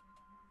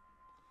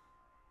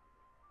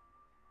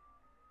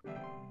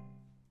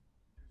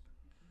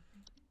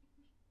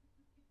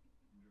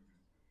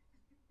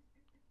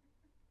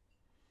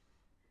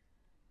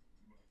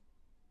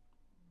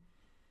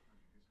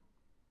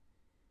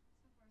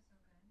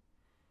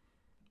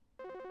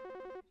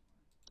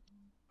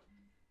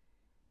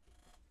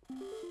 Do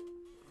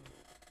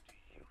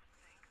you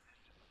think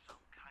this is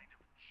some kind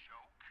of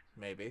joke?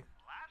 Maybe.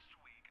 Last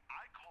week,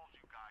 I called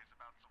you guys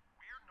about some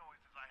weird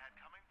noises I had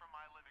coming from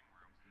my living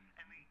room,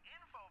 and the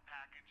info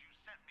package you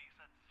sent me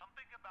said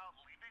something about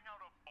leaving out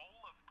a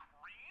bowl of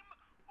cream?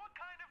 What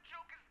kind of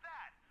joke is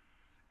that?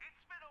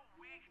 It's been a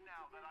week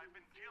now that I've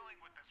been dealing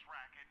with this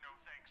racket, no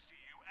thanks to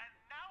you, and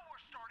now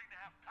we're starting to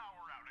have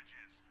power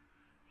outages.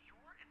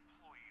 Your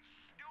employee's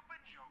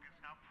stupid joke is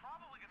now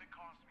probably going to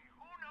cost me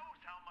who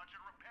knows how much in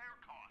repair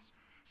costs.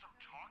 So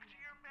talk to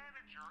your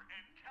manager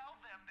and tell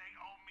them they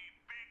owe me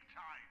big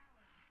time.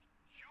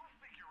 You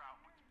figure out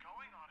what's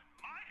going on in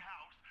my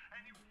house,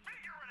 and you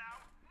figure it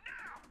out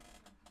now!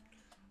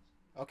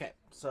 Okay,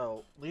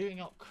 so leaving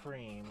out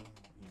cream,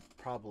 you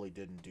probably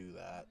didn't do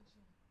that.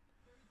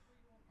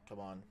 Come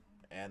on,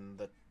 and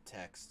the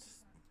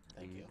text.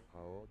 Thank you. Please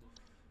hold.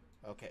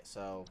 Okay,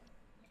 so,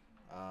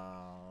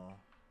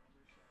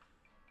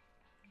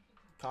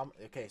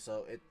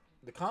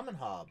 the common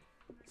hob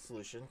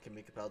solution can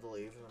be compelled to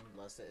leave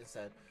unless it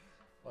instead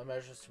one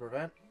measures to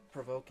prevent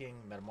provoking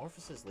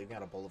metamorphosis, leaving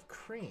out a bowl of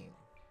cream.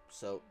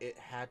 So it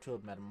had to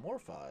have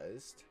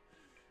metamorphosed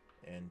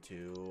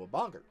into a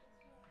boggart.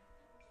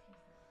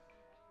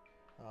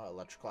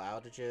 Electrical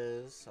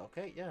outages.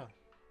 Okay, yeah.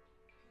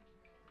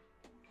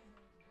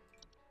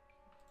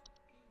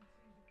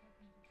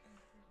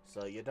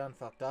 So you done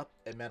fucked up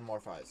and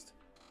metamorphosed.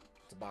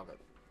 It's a boggart.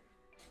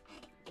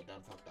 You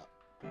done fucked up.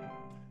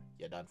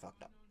 You done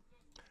fucked up.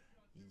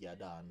 You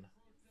done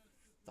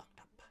fucked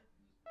up.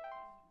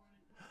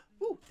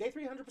 Woo! Day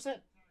 300%!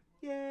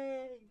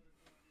 Yay!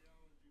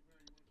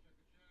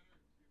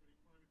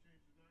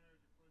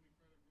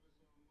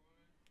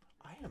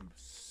 I am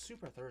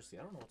super thirsty.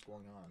 I don't know what's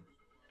going on.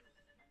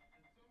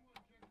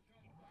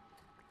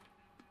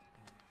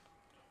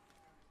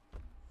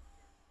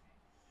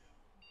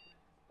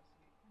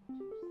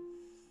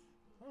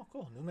 Oh,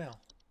 cool. New mail.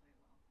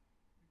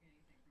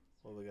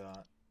 What we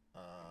got?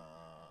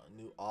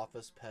 New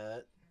office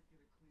pet.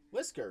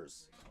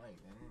 Whiskers. Wait,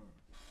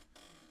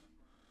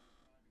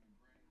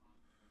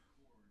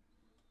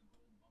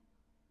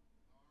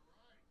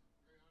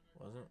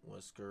 Wasn't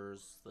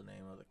Whiskers the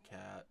name of the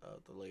cat of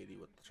the lady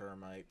with the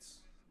termites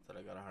that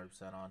I got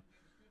 100% on?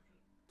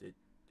 Did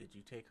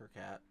you take her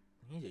cat?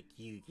 He's a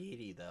cute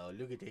kitty though.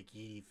 Look at that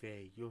kitty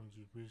face. You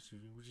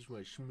just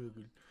want to smuggle.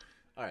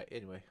 Alright,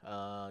 anyway.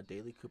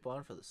 Daily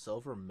coupon for the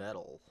silver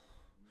medal.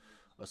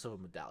 A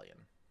silver medallion.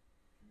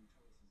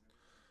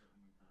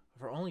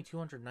 For only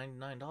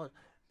 $299.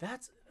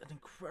 That's an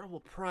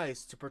incredible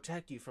price to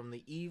protect you from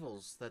the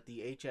evils that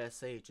the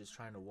HSH is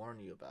trying to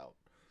warn you about.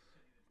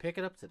 Pick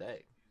it up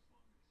today.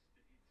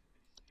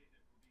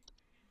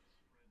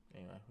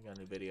 Anyway, we got a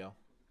new video.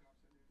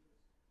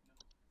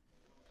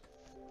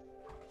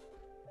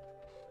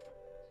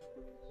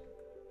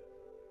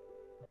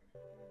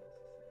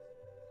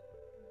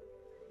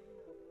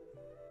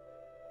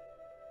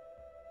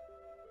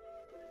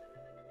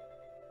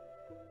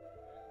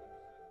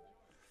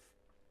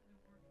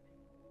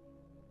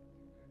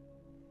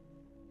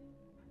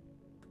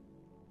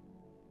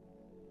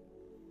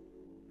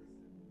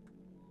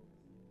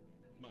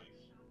 Mice.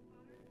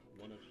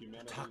 One of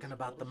humanity's Talking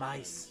about the oldest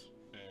mice.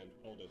 friends and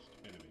oldest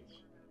enemies.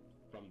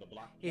 From the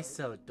block He's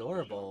so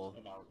adorable.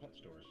 of our pet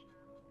stores,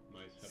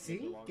 mice have See?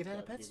 lived Get at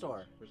a alongside pet humans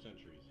store. for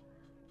centuries.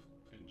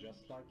 And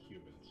just like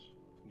humans,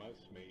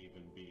 mice may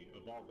even be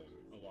evolving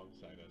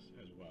alongside us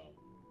as well.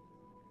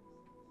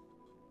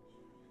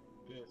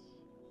 This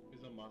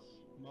is a mus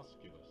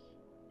musculus,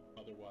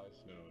 otherwise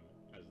known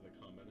as the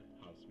common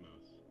house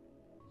mouse.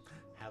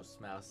 House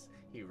mouse.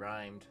 He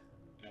rhymed.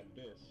 And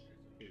this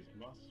is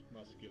Mus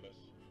musculus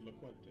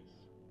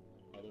loquentis,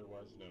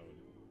 otherwise known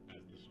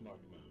as the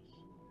smart mouse,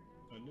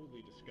 a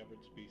newly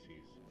discovered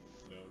species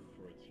known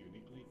for its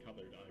uniquely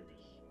colored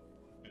iris,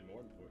 and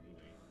more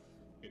importantly,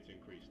 its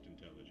increased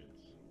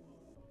intelligence.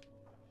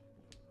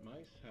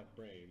 Mice have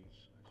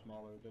brains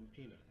smaller than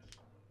peanuts,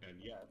 and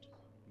yet,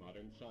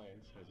 modern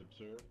science has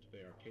observed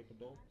they are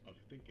capable of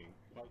thinking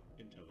quite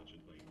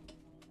intelligently,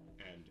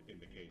 and in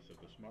the case of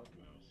the smart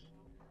mouse,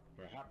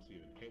 perhaps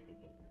even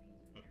capable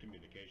of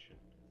communication.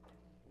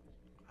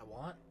 I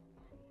want.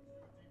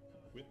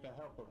 With the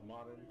help of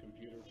modern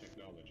computer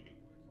technology,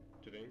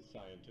 today's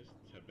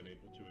scientists have been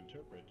able to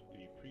interpret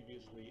the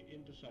previously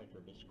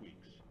indecipherable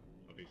squeaks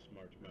of a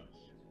smart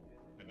mouse,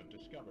 and have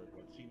discovered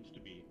what seems to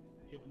be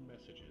hidden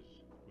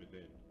messages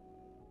within.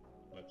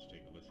 Let's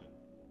take a listen.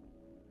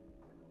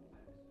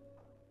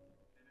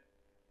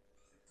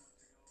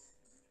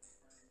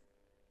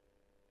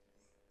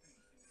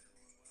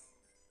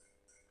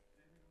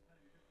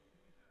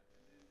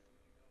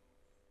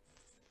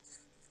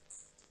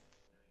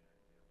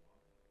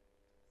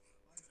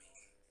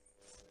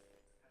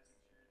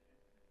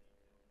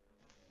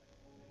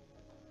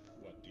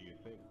 What do you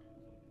think?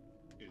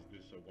 Is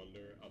this a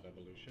wonder of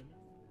evolution?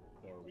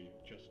 Or are we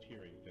just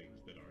hearing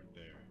things that aren't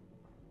there?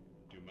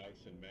 Do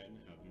mice and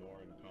men have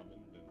more in common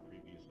than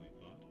previously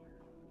thought?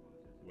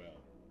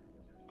 Well,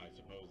 I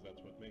suppose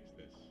that's what makes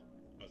this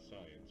a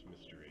science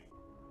mystery.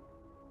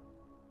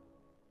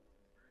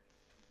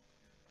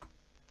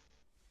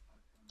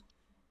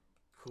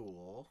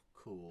 Cool,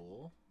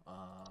 cool.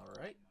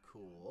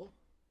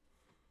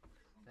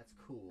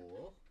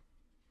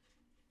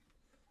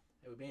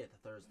 made it to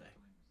Thursday.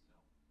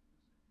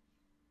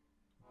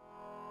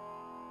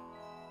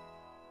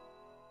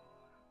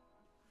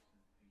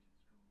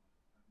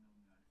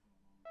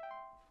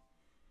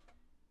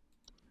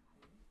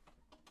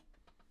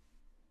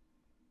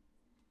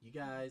 You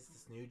guys,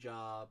 this new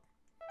job,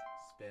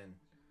 it's been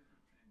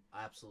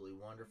absolutely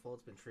wonderful.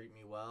 It's been treating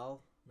me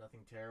well.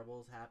 Nothing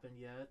terrible has happened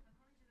yet.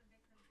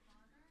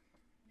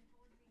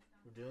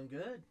 We're doing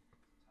good.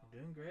 We're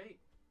doing great.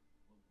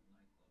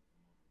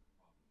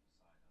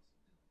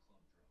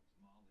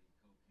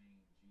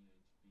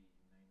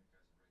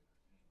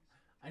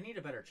 I need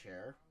a better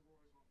chair.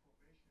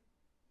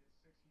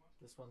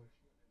 This one,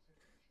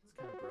 it's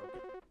kind of broken.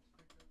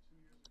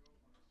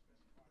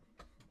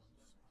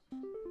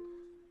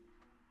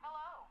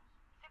 Hello,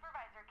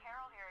 Supervisor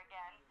Carol here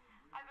again.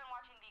 I've been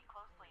watching V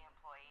closely,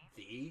 employee.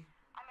 V?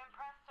 I'm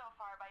impressed so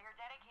far by your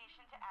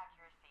dedication to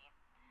accuracy.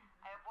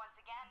 I have once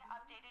again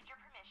updated your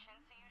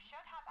permission, so you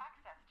should have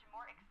access to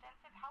more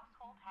extensive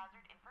household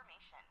hazard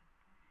information.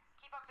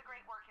 Keep up the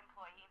great work,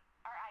 employee.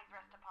 Our eyes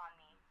rest upon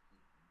me.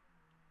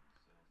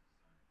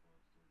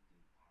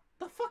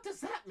 The fuck does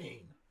that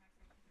mean?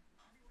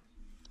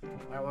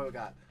 Alright, what we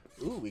got?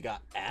 Ooh, we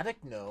got Attic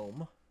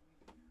Gnome.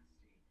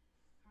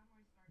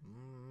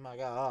 My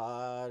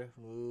god.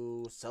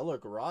 Ooh, Cellar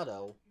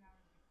Grotto.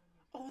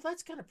 Oh,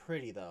 that's kind of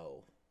pretty,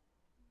 though.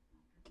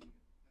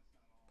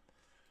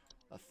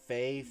 A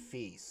Fey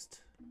Feast.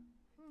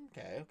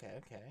 Okay.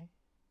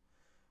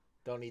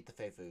 Don't eat the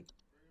Fey food.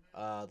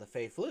 The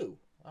Fey Flu.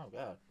 Oh,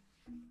 god.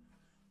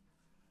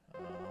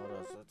 What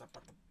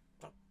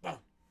else?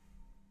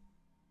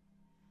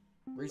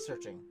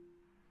 Researching.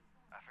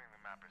 I think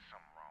there might be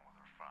something wrong with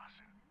her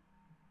faucet.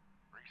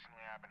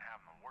 Recently, I've been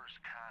having the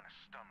worst kind of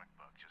stomach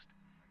bug, just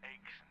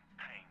aches and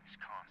pains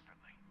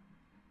constantly.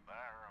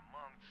 But after a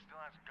month, it still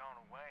hasn't gone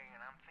away,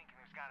 and I'm thinking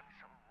there's got to be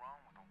something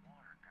wrong with the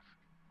water, because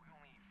we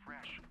only eat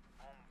fresh,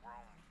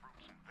 homegrown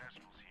fruits and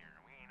vegetables here,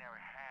 and we ain't ever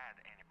had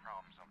any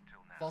problems up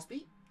till now. False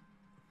beat?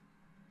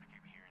 I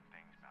keep hearing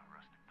things about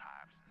rusted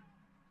pipes and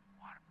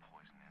water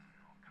poisoning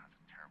and all kinds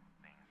of terrible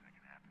things that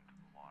can happen to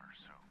the water,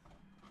 so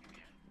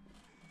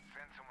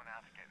send someone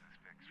out to get this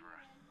fixed for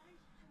us.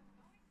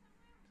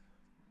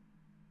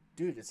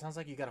 Dude, it sounds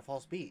like you got a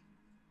false beat.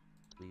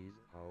 Please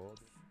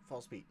hold.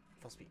 False beat.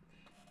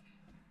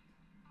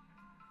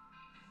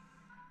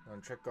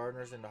 Trick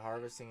gardeners into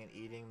harvesting and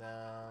eating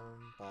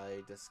them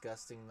by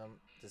disguising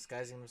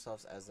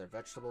themselves as their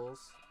vegetables.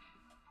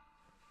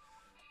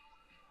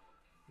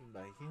 Eaten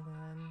by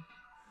human,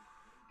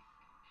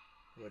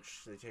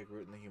 which they take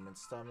root in the human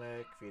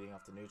stomach, feeding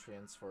off the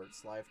nutrients for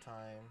its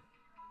lifetime.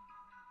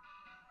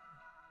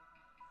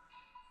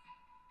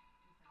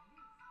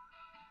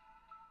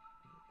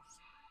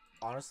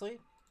 Honestly,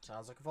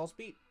 sounds like a false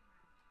beat.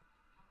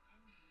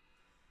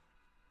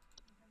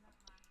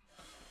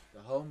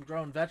 The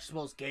homegrown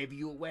vegetables gave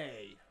you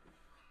away.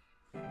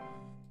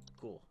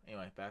 Cool.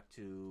 Anyway, back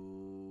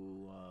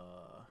to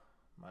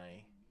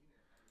my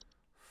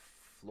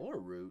floor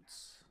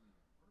roots.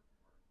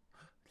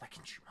 Like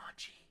in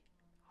Jumanji.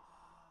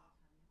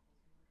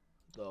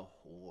 The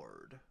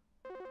Horde.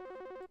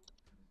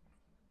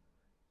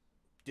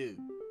 Dude.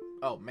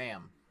 Oh,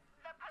 ma'am.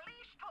 The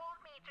police told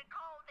me to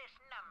call this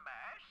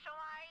number, so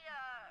I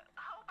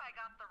hope I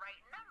got the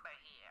right number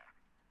here.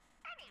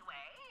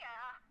 Anyway,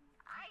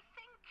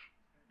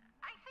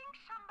 I think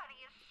somebody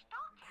is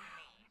stalking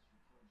me.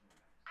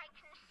 I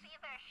can see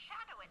their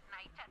shadow at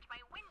night at my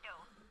window,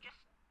 just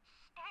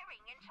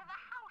staring into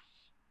the house.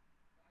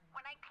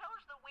 When I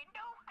close the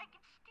window, I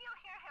can still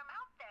hear him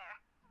out there,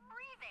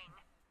 breathing.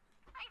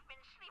 I've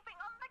been sleeping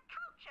on the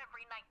couch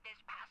every night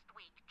this past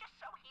week, just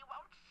so he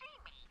won't see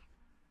me.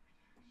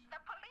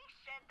 The police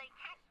said they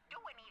can't do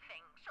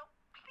anything, so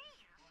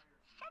please,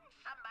 send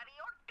somebody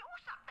or do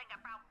something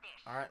about this.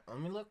 Alright,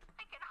 let me look.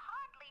 I can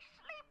hardly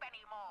sleep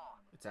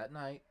anymore. It's at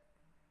night.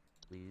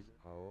 Please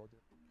hold.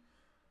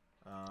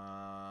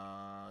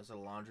 Is it a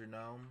laundry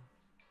gnome?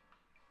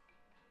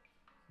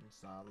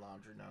 It's not a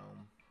laundry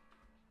gnome.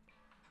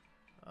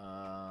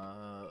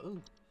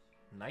 Ooh.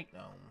 Night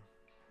gnome.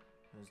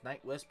 There's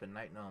night wisp and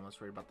night gnome.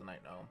 Let's read about the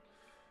night gnome.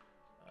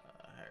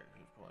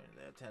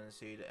 They have a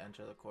tendency to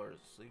enter the quarters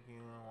of sleeping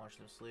and watch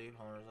them sleep.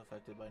 Homeowners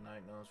affected by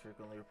night gnomes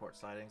frequently report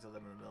sightings of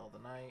them in the middle of the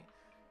night.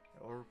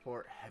 Or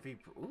report heavy...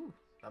 Ooh,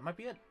 that might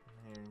be it.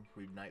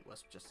 Read night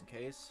wisp just in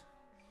case.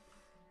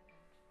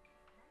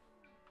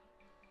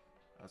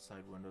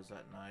 Outside windows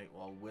at night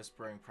while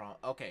whispering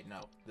okay,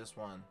 no. This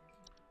one.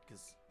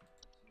 Because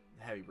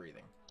heavy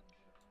breathing.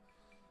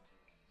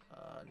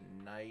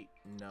 Night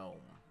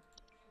gnome.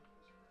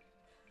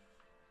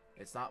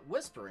 It's not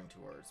whispering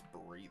to her, it's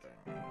breathing.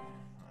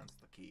 That's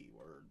the key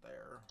word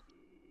there.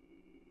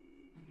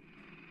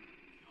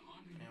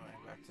 Anyway,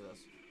 back to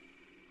this.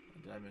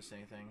 Did I miss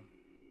anything?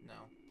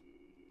 No.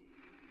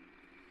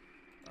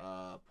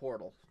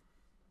 Portal.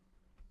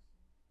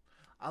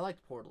 I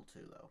liked Portal 2,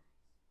 though.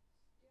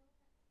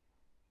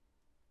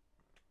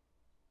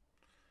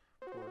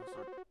 Portal's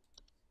are...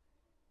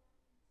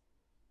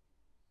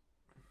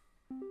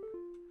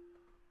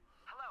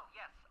 Hello,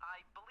 yes,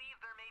 I believe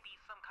there may be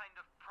some kind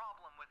of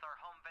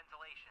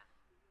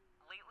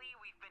lately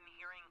we've been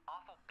hearing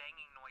awful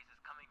banging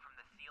noises coming from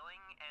the ceiling,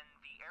 and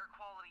the air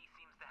quality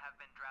seems to have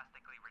been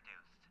drastically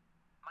reduced.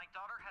 My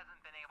daughter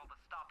hasn't been able to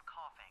stop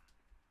coughing.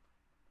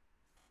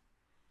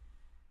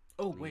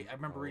 Oh, wait, I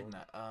remember reading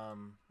that.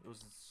 It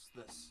was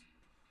this.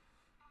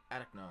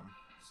 Attic gnome.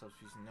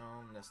 Subspecies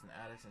gnome, nest in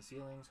attics and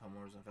ceilings.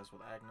 Homeowners infested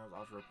with attic gnomes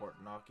often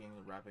report knocking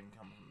and rapping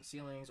coming from the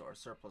ceilings or a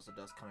surplus of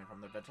dust coming from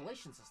their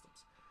ventilation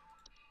systems.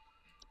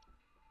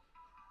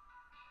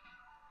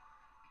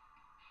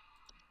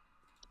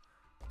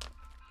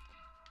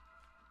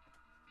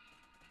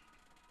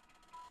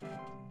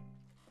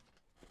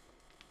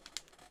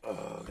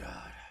 Oh,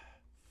 God.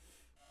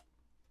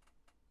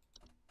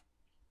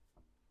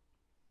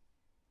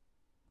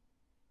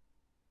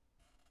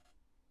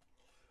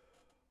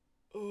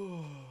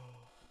 Oh.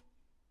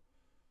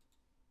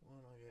 Why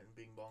am I getting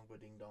bing bong ba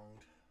ding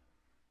donged?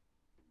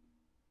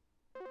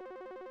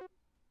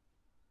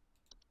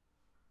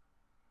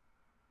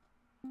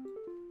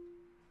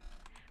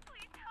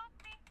 Please help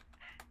me.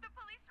 The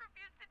police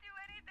refused to do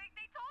anything.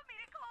 They told me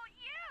to call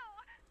you.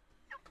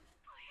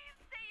 Please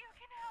say you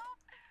can help.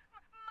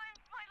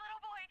 My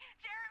little boy,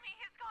 Jeremy,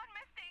 has gone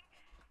missing.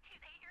 He's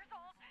 8 years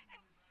old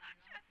and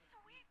such a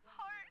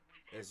sweetheart.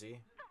 Is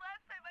he? The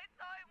last time I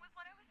saw him was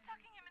when I was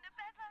tucking him into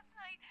bed last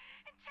night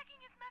and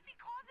checking his messy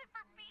closet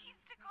for bees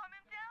to calm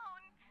him down.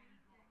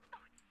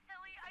 Oh, it's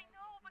silly, I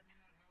know, but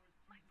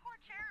my poor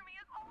Jeremy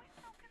is always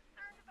so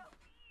concerned about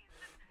bees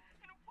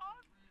and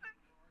wasps and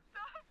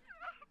stuff.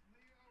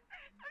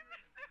 I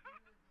miss him.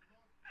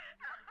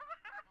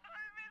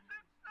 I miss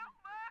him so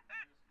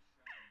much.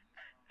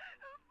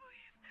 Oh,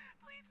 please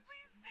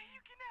say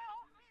you can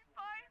help me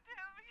find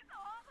him. He's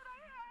all that I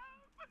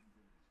have.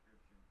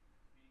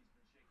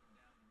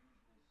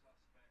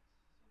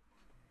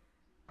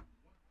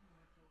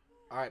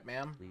 Alright,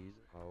 ma'am. Please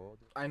hold.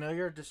 I know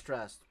you're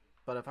distressed,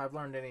 but if I've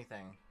learned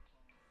anything,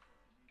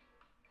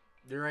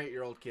 your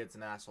 8-year-old kid's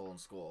an asshole in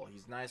school.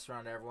 He's nice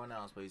around everyone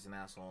else, but he's an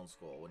asshole in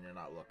school when you're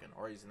not looking.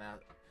 Or he's an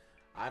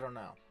I don't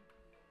know.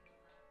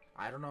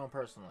 I don't know him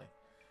personally.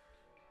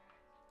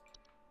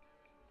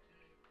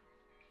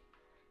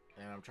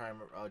 And I'm trying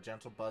a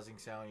gentle buzzing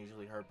sound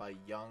usually heard by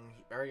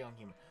very young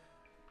human.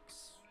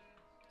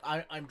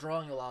 I'm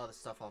drawing a lot of this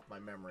stuff off my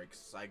memory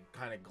because I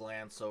kind of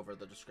glance over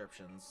the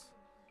descriptions.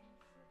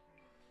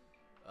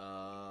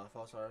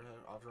 False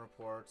artifact often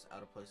reports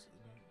out of place,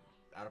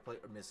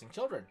 missing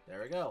children.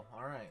 There we go.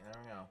 All right,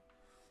 there we go.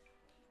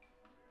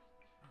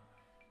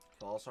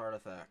 False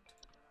artifact.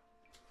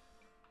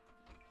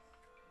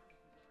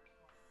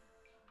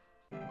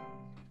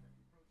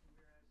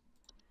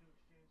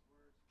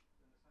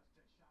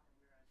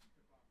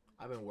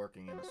 I've been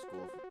working in a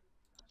school.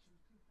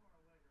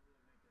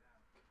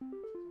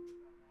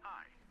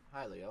 Hi.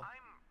 Hi, Leo.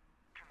 I'm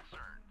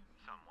concerned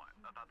somewhat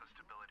about the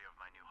stability of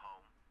my new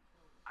home.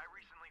 I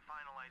recently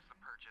finalized the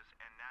purchase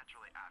and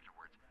naturally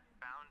afterwards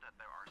found that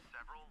there are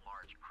several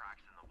large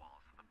cracks in the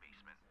walls of the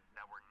basement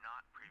that were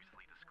not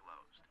previously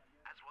disclosed,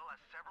 as well as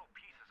several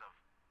pieces of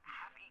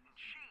half-eaten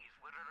cheese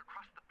littered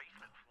across the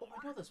basement Oh,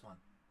 floor. I know this one.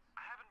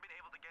 I haven't been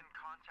able to get in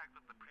contact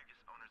with the previous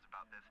owners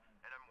about this,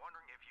 and I'm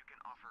wondering if you can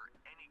offer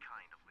any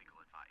kind of legal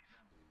advice.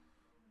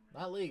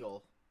 Not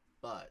legal,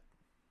 but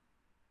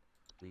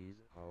Please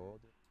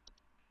hold.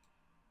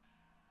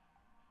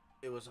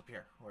 it was up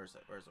here. Where is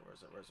it?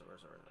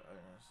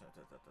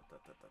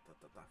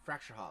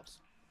 Fracture hobs.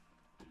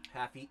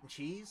 Half-eaten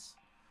cheese.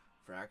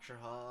 Fracture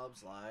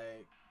hobs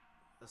like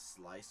a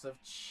slice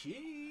of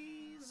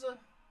cheese.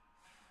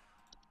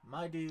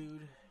 My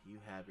dude, you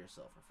have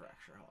yourself a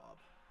fracture hob.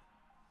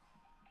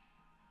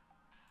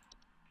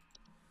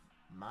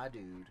 My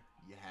dude,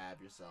 you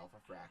have yourself a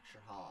fracture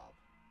hob.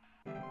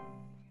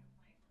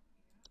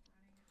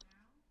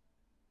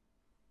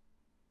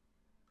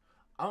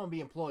 I'm gonna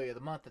be employee of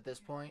the month at this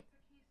point.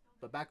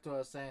 But back to what I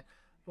was saying,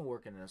 I've been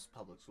working in this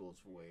public schools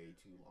for way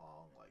too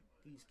long. Like,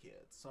 these kids,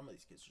 some of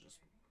these kids are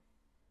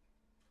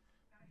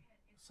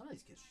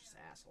just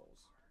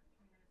assholes.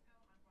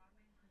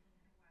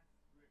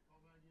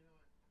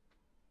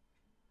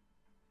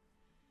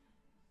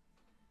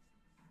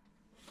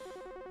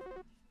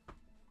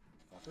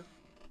 Fucker.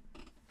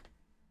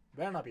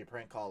 Better not be a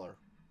prank caller.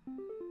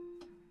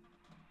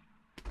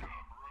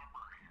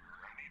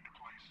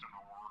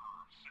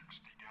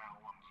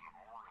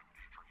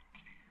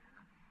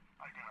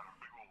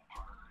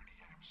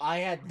 I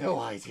had no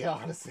idea,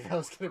 honestly, I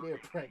was gonna be a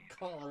prank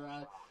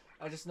caller.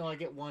 I just know I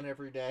get one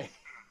every day.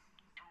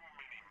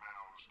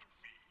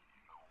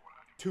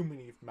 Too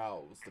many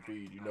mouths to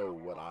feed, you know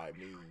what I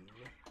mean.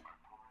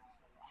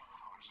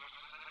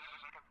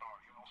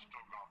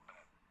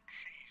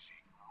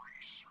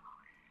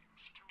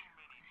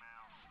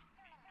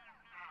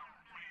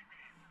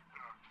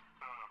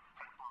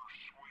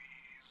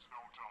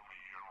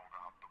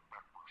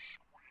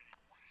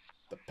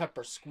 The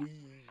pepper squeeze.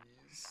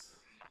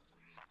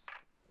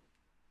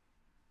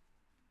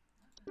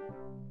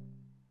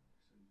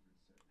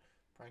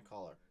 Prank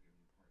caller.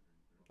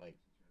 Like,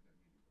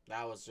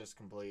 that was just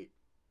complete.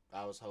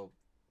 That was hope.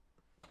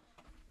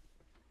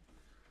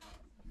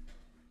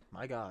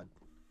 My God.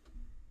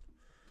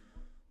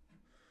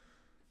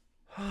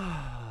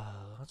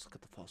 Let's look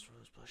at the false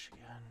rose bush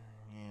again.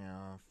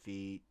 Yeah,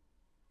 feet,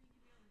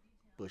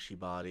 bushy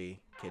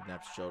body,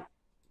 kidnaps children.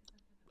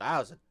 That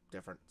was a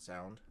different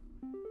sound.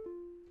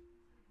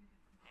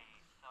 Hey,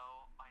 so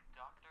my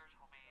doctor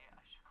told me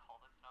I should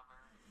call this number.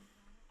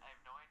 I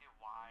have no idea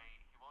why.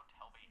 He won't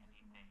tell me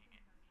anything.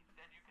 He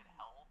said you could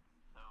help,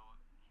 so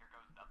here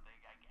goes nothing,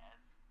 I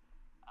guess.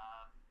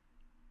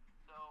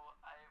 So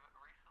I've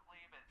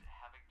recently been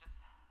having just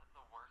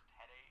the worst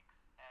headaches,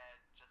 and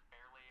just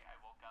barely I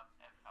woke up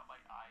and found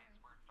my eyes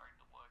were starting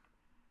to look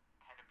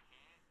kind of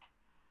pink.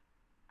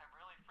 I'm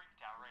really freaked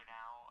out right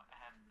now,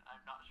 and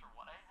I'm not sure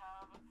what I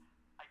have.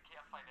 I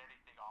can't find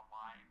anything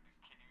online.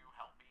 Can you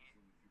help me?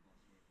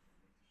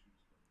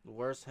 The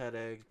worst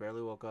headaches,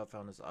 barely woke up,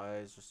 found his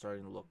eyes were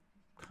starting to look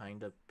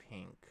kind of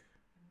pink.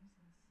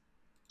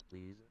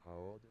 Please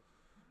hold.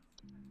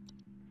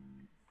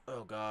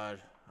 Oh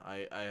god,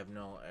 I have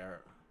no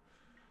air.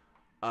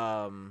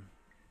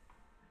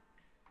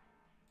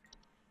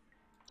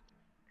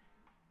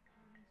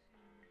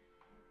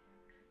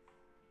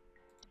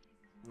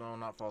 No,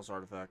 not false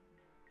artifact.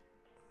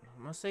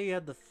 I'm gonna say you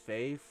had the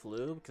Fey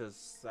flu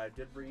because I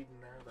did read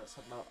in there that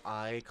something about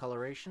eye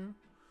coloration.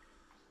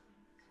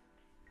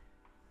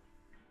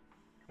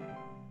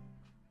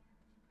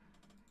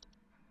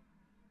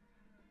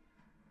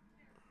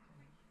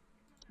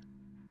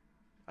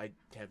 I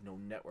have no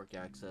network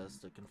access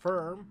to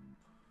confirm.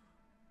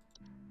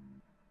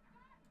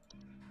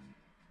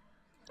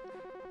 You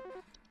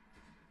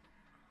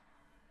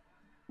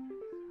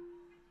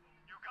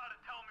gotta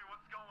tell me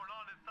what's going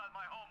on inside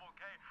my home,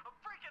 okay? I'm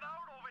freaking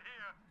out over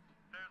here!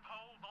 There's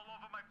holes all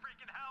over my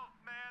freaking house,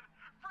 man!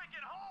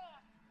 Freaking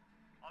holes!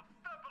 I'm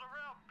stepping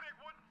around big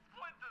wooden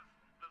splinters!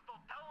 There's no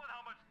telling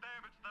how much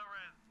damage there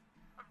is!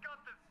 I've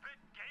got this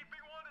big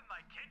gaping one in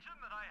my kitchen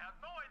that I have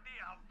no idea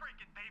how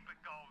freaking deep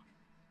it goes!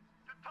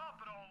 To top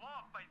it all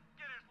off, my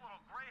skittish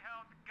little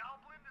greyhound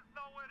goblin is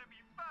nowhere to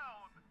be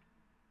found!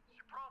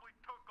 She probably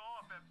took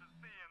off after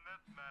seeing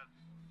this mess.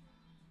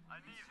 I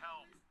need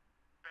help.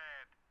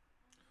 Bad.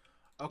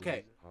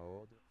 Okay, Please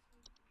hold.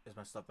 is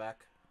my stuff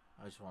back?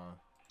 I just want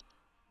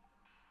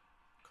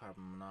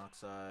carbon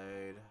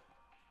monoxide.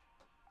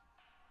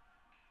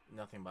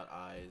 Nothing but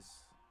eyes.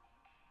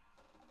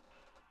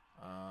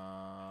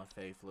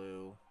 Fey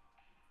flu.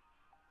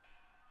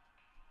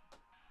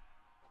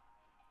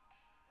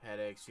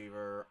 Headaches,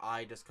 fever,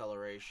 eye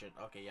discoloration.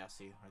 Okay, yeah,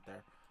 see, right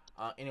there.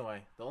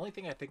 Anyway, the only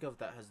thing I think of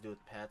that has to do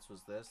with pets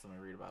was this. Let me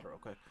read about it real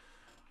quick.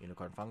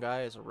 Unicorn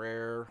fungi is a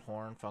rare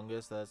horn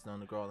fungus that's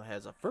known to grow on the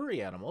heads of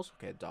furry animals.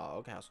 Okay,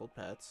 dog, household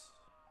pets.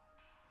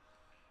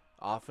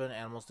 Often,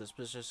 animals'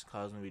 disposition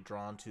cause them to be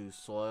drawn to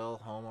soil.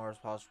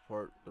 Homeowners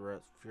report the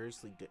rest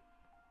furiously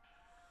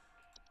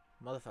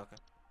Motherfucker.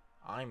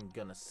 I'm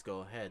gonna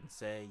go ahead and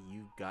say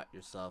you got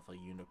yourself a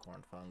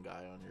unicorn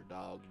fungi on your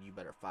dog. You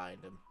better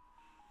find him.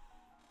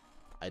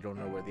 I don't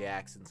know where the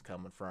accent's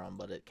coming from,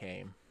 but it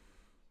came.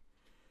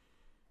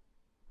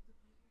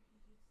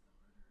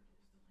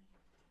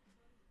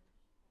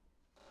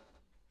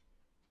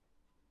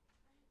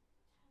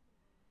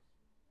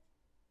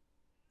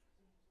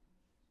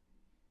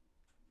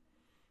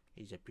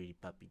 He's a pretty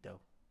puppy, though.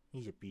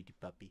 He's a pretty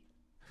puppy.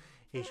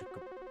 He's a...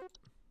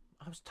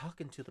 I was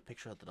talking to the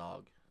picture of the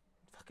dog.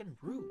 Fucking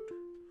rude.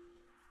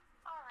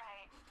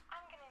 Alright,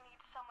 I'm gonna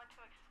need someone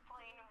to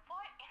explain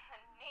what in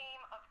the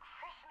name of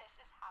Christmas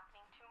is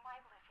happening to my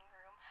living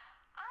room.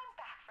 I'm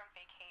back from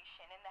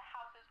vacation and the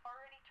house is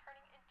already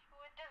turning into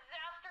a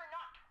disaster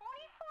not 24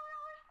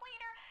 hours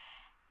later.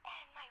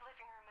 And my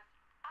living room is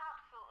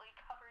absolutely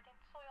covered in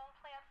soil and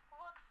plants.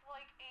 Looks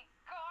like a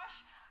gosh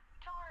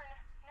darn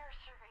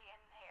nursery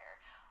in there.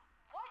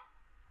 What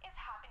is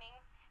happening?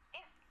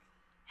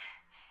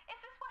 Is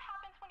this what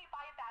happens when you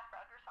buy a bad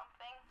rug or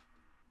something?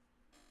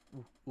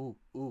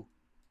 Ooh.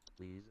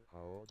 Please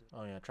hold.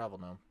 Oh, yeah, travel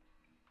gnome.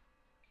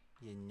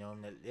 You know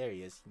that there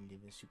he is. He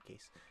in a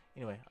suitcase.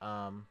 Anyway,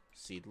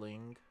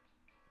 seedling.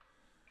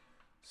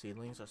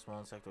 Seedlings are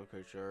small insectoid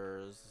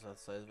creatures.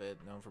 That's the size of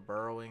it. Known for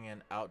burrowing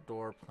in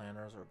outdoor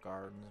planters or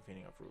gardens and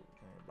feeding on fruit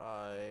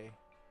nearby.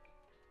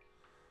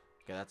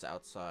 Okay, that's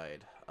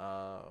outside.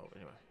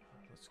 Anyway,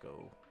 let's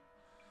go.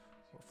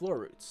 Floor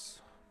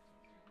roots.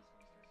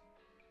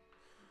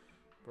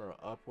 Burrow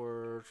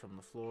upward from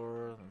the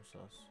floor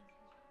themselves.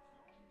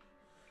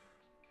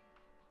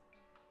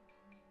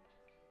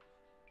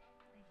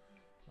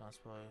 That's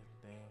why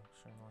they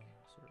extremely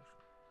search.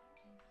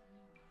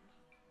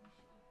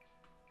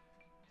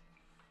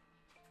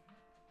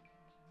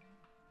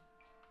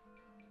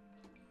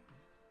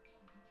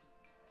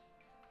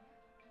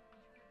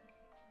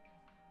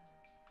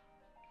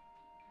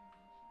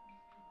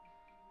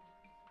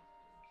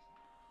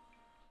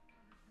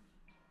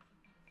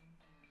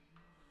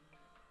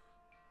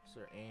 Is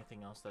there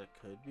anything else that it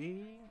could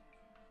be?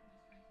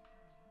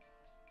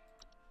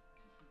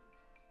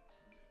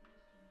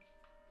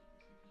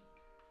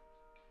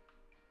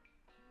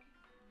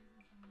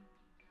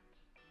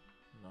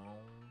 No.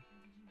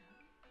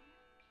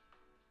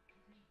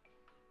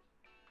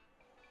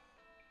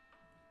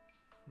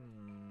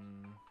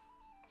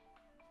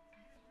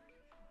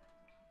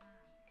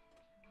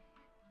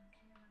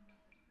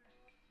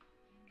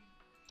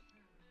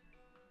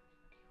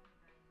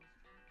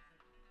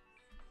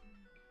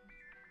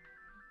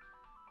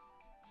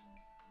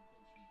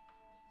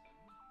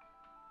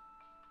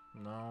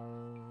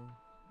 No.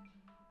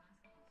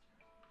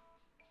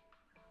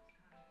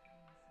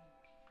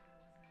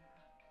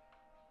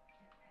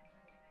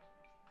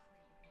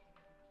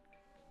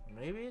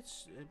 Maybe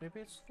it's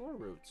floor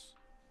roots.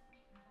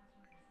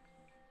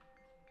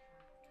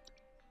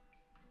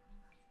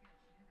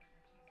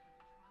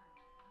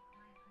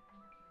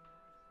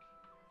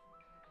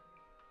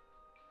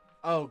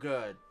 Oh,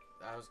 good.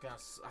 I was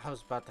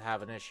about to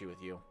have an issue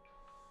with you.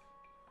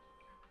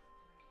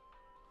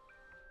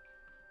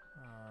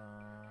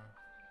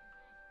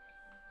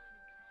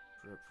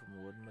 Drip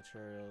from wooden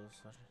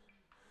materials.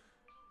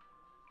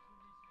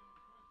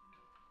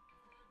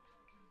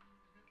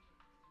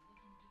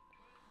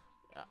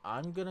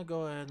 I'm gonna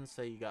go ahead and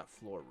say you got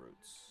floor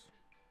roots.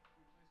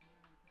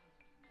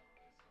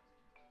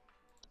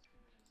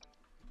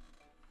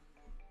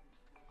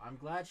 I'm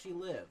glad she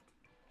lived.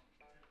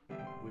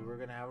 We were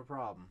gonna have a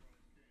problem.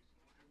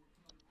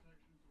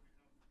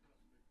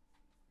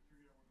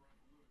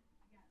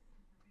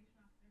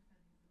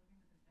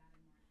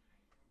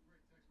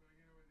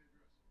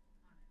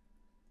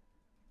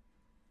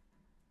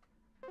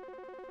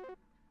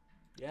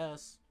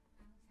 Yes.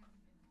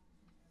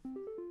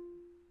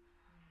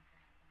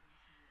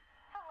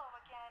 Hello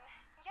again.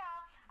 Yeah,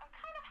 I'm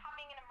kind of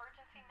having an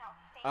emergency now.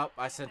 Oh,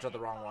 I sent her the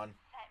wrong one.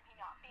 Upset me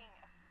not being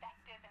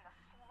effective in the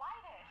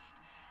slightest.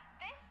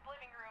 This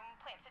living room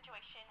plant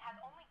situation has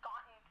only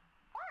gotten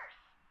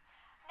worse.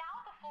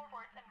 Now the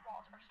floorboards and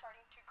walls are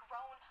starting to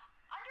groan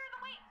under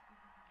the weight.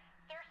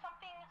 There's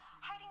something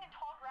hiding in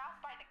tall grass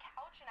by the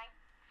couch, and I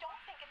don't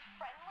think it's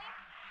friendly.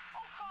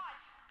 Oh God!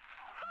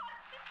 Oh God!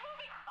 It's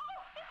moving! Oh,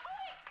 it's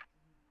moving!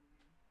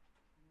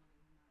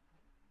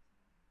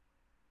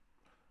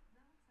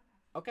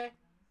 Okay.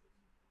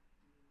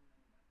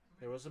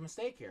 There was a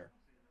mistake here.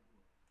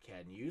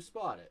 Can you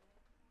spot it?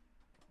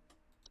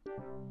 I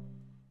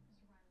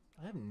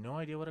have no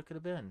idea what it could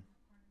have been.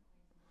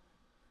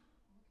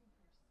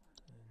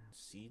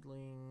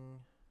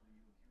 Seedling.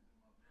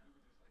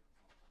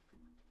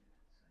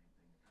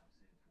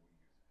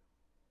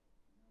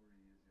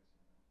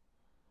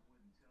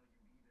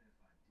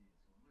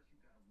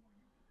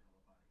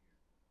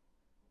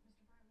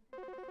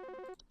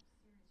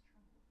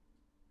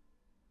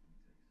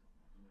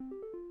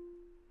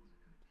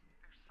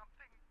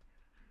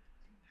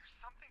 There's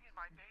something in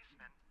my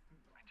basement.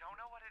 I don't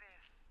know what it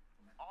is.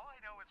 All I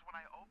know is when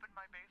I open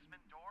my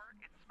basement door,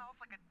 it smells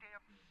like a damn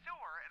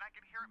sewer, and I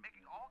can hear it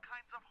making all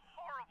kinds of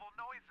horrible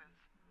noises.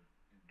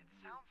 It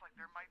sounds like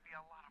there might be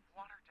a lot of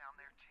water down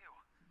there, too.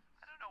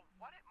 I don't know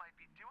what it might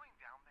be doing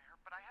down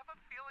there, but I have a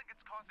feeling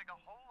it's causing a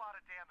whole lot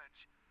of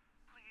damage.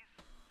 Please,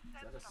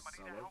 send somebody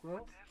to help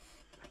with this.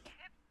 I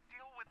can't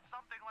deal with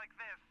something like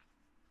this.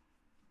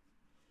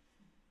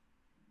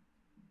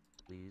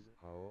 Please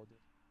hold.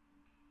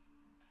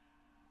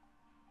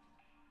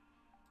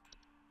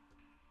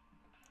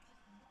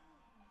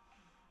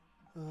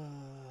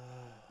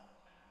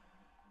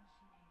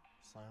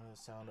 Silent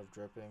sound of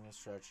dripping and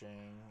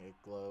stretching. It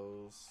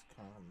glows.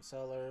 Coming from the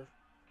cellar.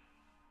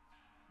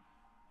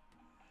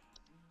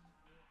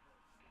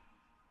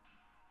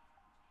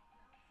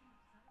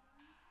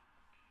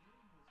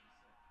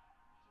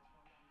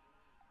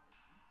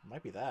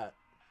 Might be that.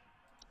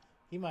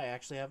 He might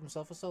actually have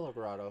himself a cellar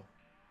grotto.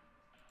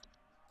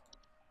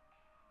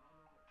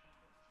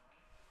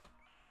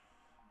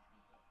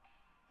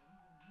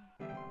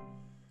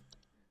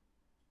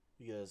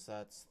 Because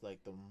that's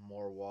like the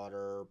more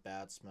water,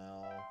 bad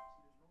smell.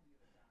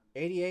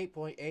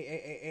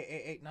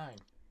 88.888889.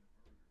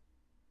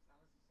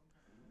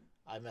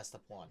 I messed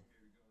up one.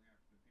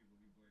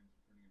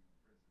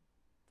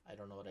 I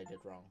don't know what I did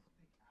wrong.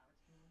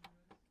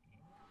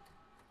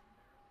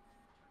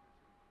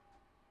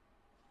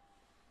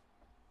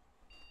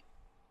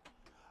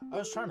 I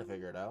was trying to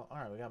figure it out.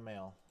 Alright, we got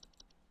mail.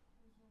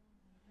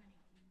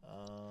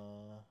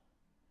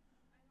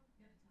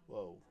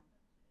 Whoa.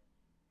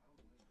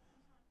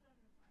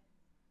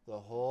 The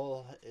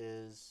hole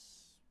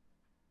is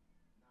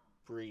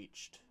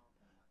breached.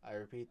 I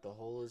repeat, the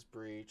hole is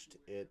breached.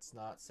 It's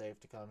not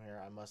safe to come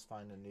here. I must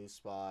find a new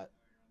spot.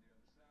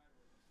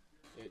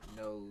 It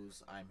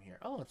knows I'm here.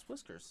 Oh, it's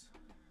Whiskers.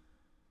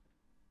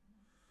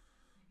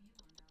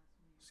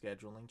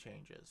 Scheduling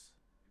changes.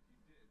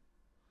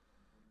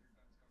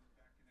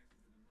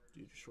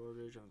 Due to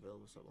shortage of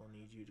available stuff, we'll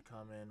need you to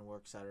come in and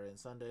work Saturday and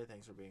Sunday.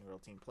 Thanks for being a real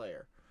team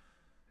player.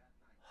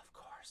 Of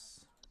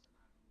course.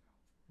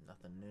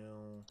 Nothing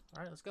new.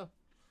 Alright, let's go.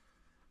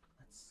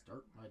 Let's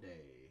start my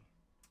day.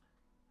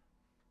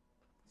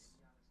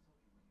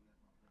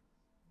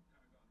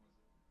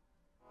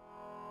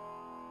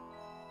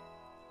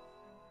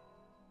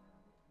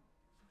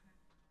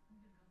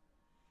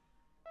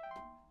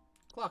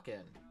 Clock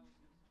in.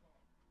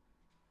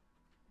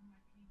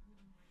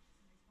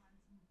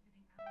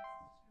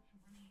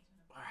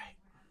 Alright.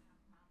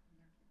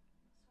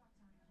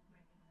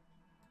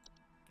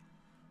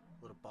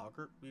 Would a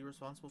boggart be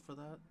responsible for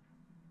that?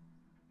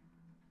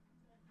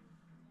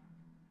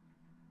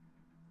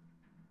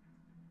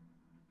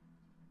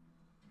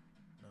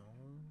 No.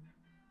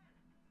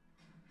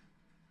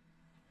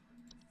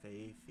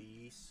 Faye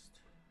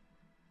east.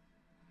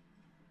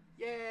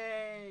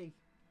 Yay!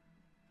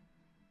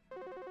 I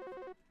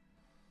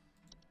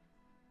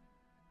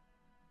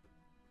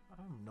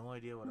have no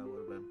idea what I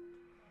would have been.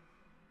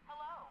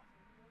 Hello.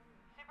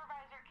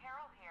 Supervisor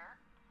Carroll here.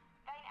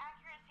 Thine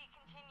accuracy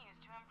continues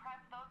to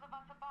impress those of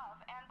us above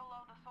and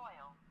below the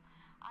soil.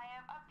 I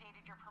have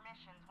updated your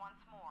permissions once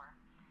more.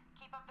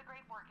 Keep up the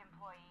great work,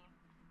 employee.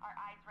 Our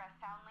eyes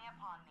rest soundly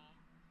upon thee.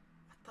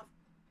 What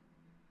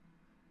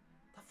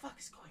the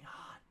fuck is going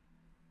on?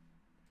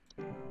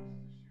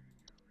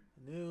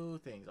 New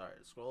things.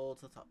 Alright, scroll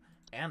to the top.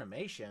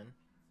 Animation?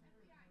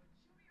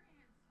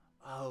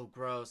 Oh,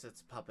 gross.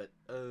 It's puppet.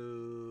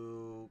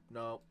 Oh,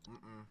 no.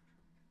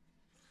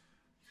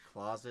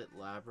 Closet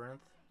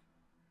labyrinth.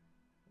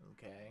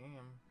 Okay.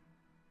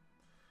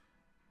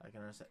 I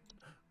can understand.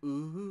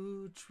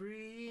 Ooh,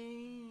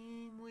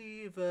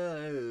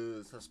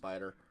 Dreamweaver. It's a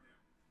spider.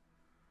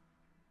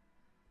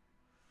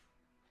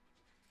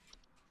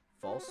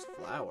 False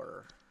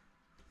flower.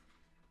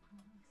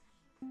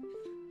 There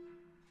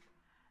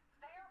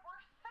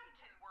were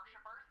Satan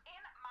worshippers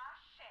in my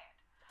shed.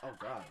 Oh,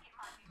 God. I think it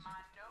might be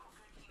my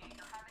no-good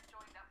teenager having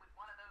joined up with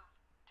one of those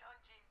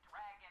dungeon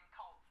dragon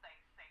cults they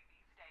say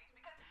these days,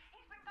 because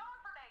he's been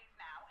gone for days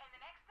now, and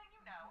the next thing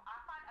you know,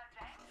 I find a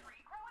dang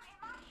tree growing in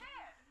my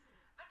shed.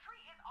 The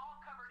tree is all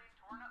covered in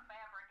torn-up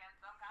fabric and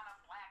some kind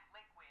of black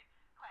liquid.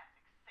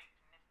 Classic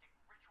satanistic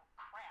ritual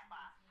crap,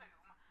 I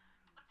assume.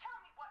 Tell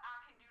me what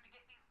I can do to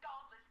get these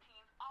godless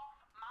teens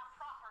off my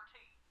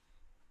property.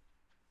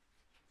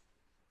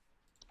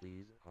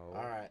 Please hold.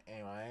 Alright,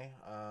 anyway.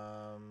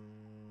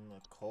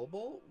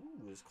 Cobalt?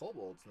 Ooh, there's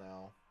kobolds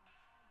now.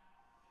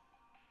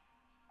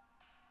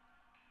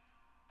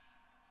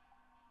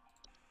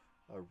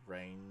 A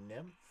rain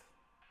nymph?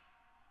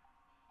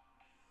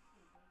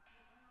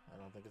 I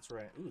don't think it's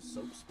rain. Ooh,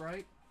 soap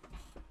sprite?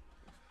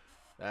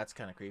 That's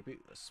kind of creepy.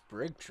 A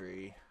sprig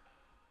tree.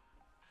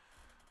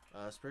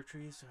 Sprig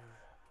trees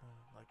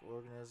are like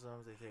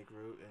organisms. They take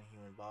root in the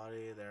human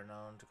body. They're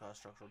known to cause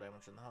structural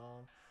damage in the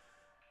home.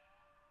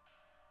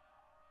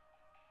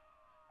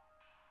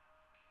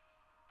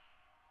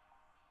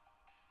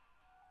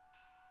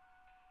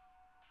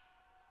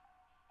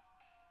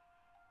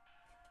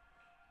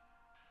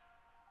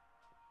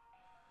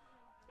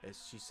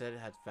 She said it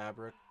had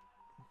fabric.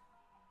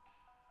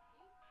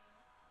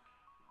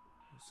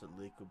 It's a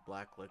liquid,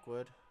 black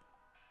liquid.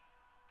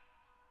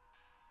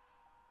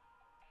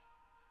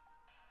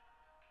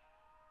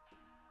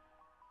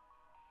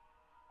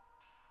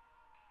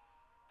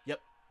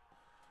 Yep.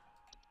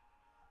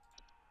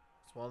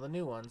 It's one of the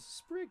new ones.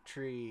 Sprig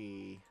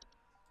tree.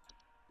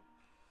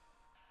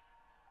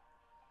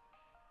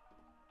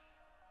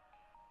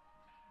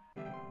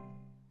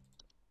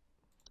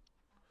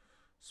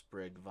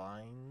 Sprig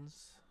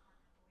vines.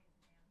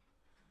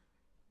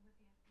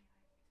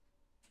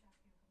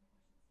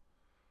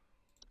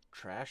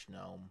 Trash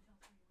gnome.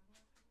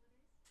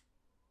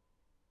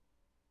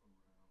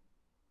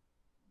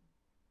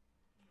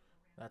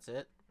 That's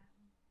it.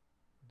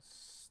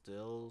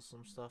 Still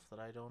some stuff that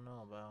I don't know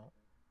about.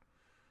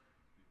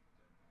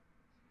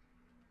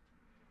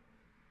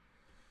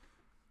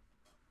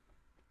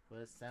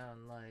 Would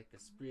sound like a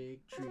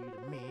sprig tree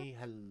to me.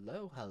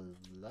 Hello,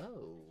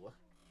 hello.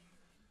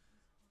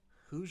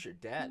 Who's your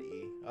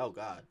daddy? Oh,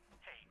 God.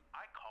 Hey,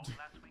 I called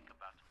last week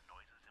about some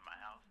noises in my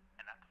house,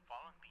 and after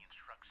following the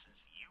instructions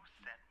you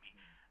sent me,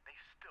 they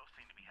still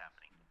seem to be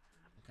happening.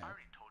 Okay. I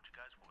already told you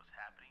guys what was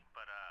happening,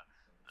 but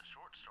the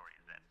short story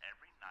is that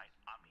every night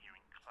I'm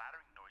hearing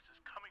clattering noises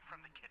coming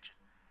from the kitchen.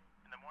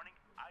 In the morning,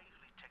 I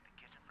usually check the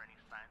kitchen for any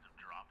signs of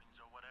droppings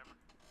or whatever,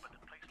 but the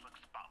place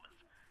looks spotless.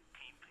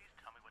 Can you please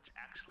tell me what's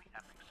actually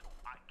happening so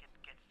I can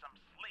get some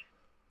sleep?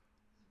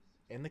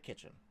 In the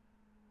kitchen.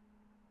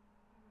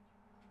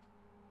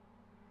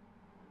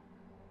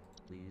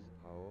 Please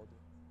hold.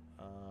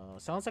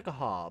 Sounds like a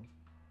hob.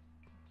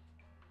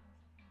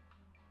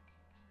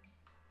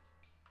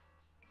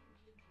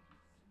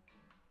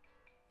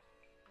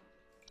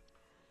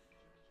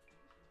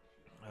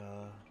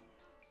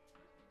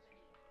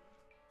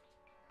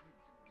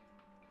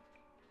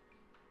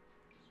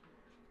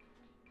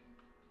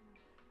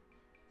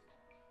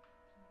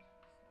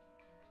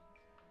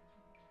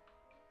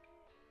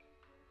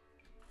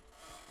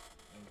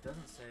 It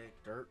doesn't say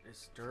dirt.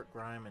 It's dirt,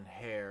 grime, and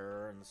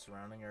hair in the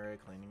surrounding area,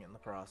 cleaning it in the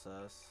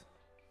process.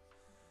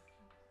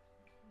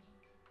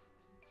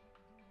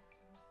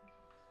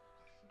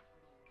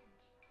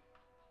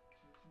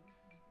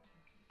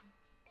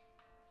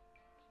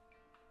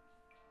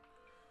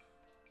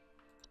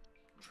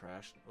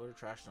 Trash. What do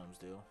trash gnomes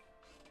do?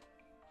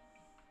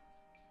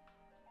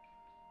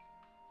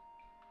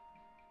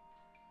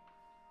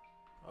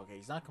 Okay,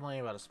 he's not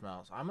complaining about a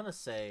smell. So I'm gonna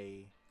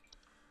say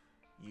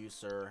you,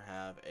 sir,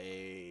 have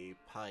a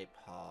pipe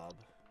hob.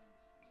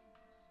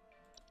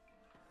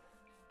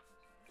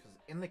 Because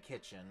in the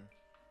kitchen.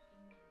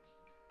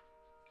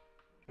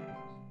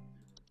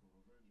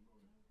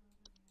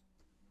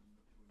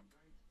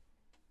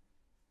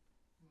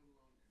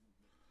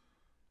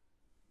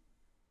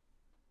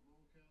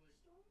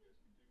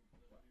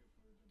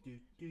 Do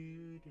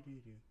do do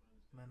do do.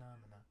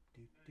 Phenomena.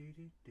 Do do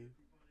do do.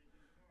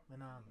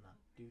 Phenomena.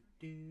 Do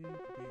do do.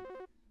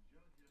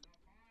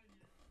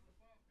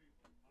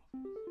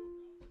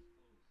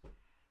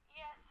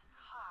 Yes,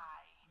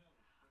 hi.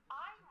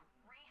 I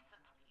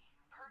recently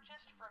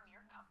purchased from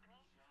your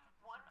company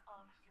one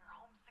of your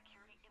home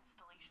security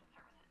installation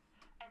services,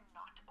 and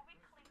not a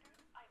week later,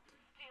 I'm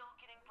still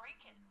getting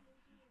break-ins.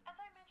 As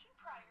I mentioned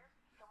prior,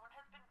 someone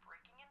has been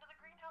breaking into the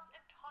greenhouse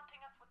and taunting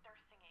us with their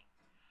singing.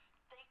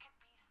 They could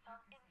be some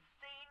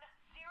insane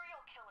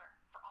serial killer,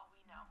 for all we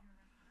know.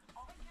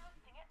 All they do is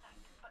sing at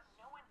night, but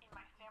no one in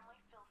my family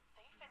feels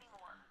safe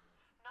anymore.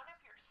 None of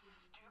your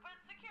stupid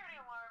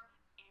security alarms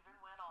even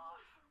went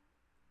off.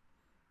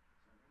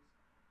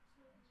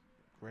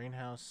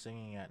 Greenhouse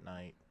singing at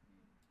night.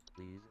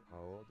 Please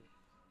hold.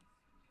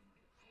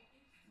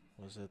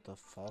 Was it the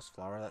false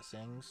flower that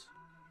sings?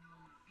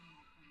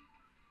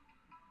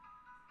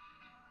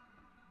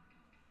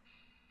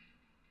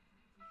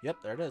 Yep,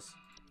 there it is.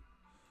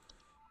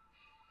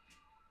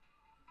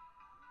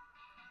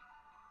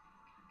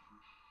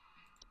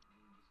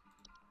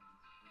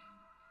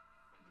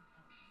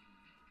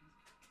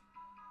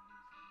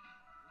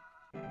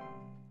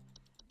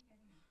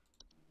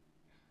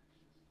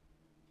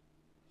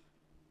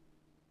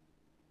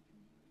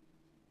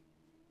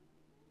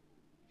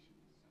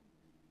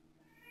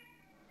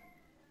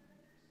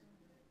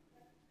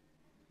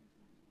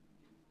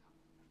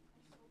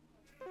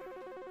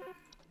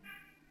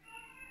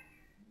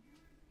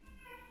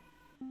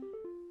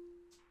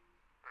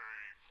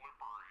 Hey,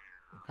 Flipper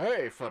here.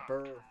 Hey,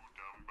 Flipper. Two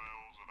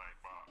dumbbells that I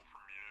bought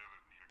from you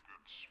that need a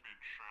good spit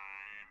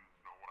shine.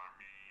 Know what I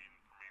mean?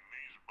 I mean,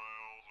 these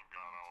bells have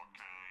got all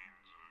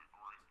kinds of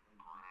grit,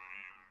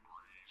 grime,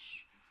 grease.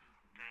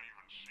 Can't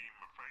even see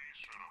my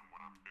face in them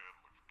when I'm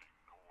deadlifting.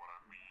 Know what I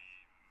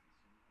mean?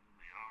 I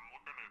mean, I'm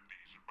looking at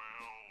these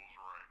bells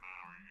right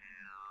now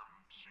here.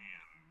 I'm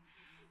seeing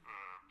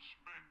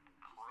spit,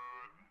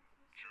 crud,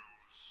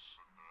 juice,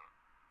 and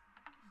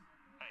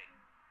Hey,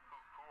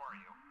 who are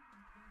you?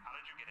 How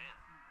did you get in?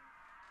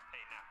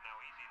 Hey, now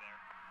easy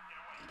there. Get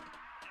away.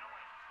 Get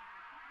away.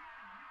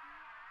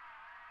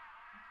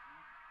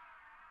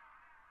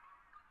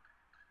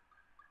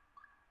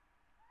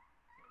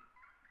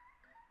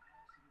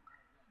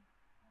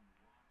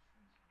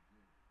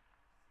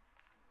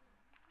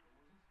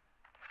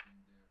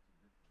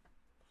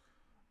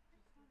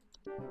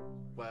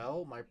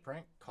 Well, my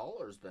prank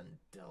caller's been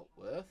dealt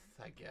with,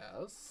 I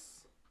guess.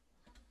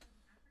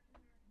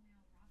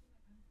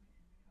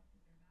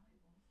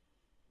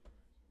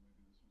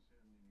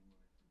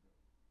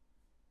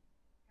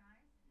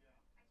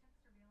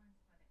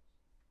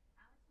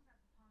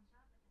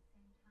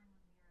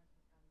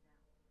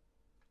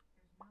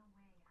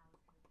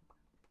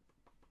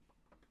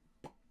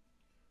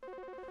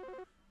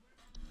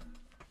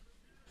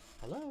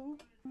 Hello?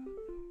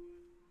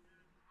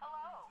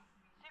 Hello,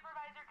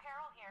 Supervisor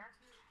Carroll here.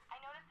 I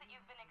noticed that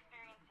you've been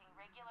experiencing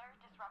regular,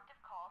 disruptive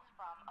calls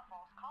from a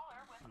false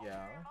caller with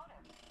ulterior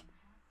motives.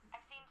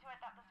 I've seen to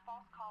it that this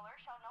false caller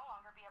shall no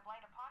longer be a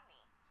blight upon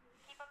me.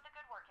 Keep up the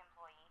good work,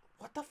 employee.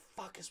 What the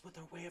fuck is with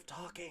her way of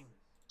talking?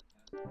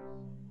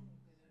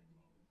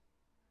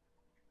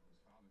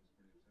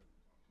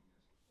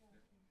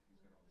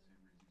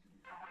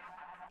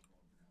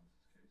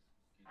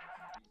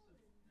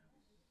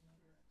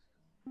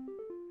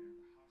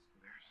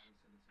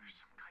 There's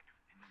some kind of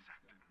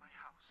insect in my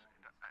house, and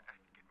I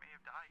think it may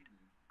have died.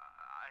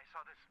 I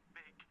saw this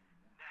big,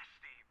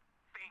 nasty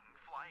thing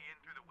fly in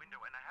through the window,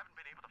 and I haven't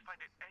been able to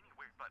find it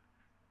anywhere, but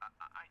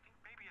I think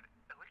maybe it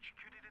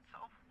electrocuted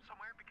itself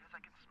somewhere because I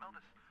can smell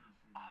this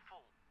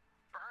awful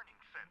burning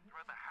scent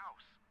throughout the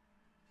house.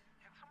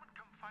 Can someone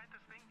come find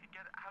this thing and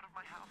get it out of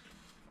my house?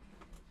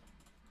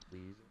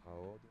 Please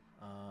hold.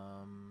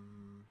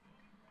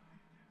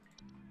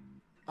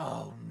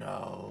 Oh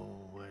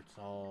no, it's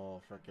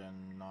all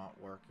freaking not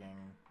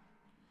working.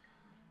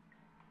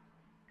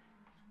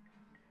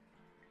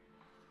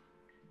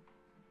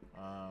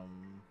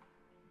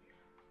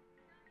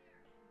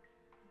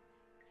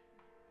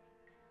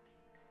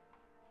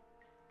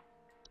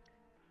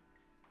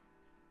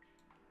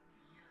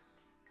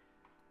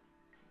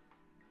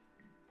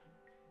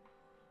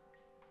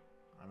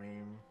 I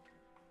mean,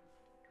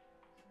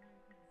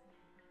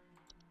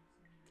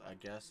 I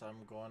guess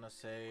I'm going to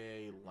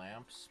say a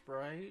lamp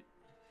sprite.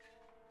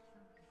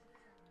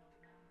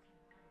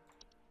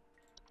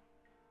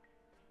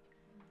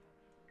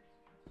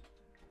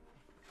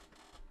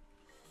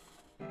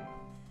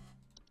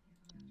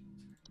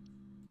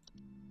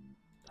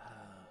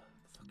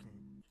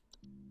 Fucking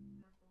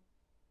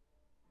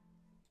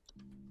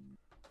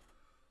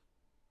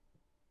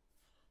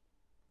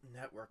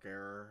network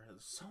error.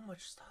 There's so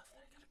much stuff that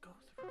I gotta go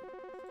through.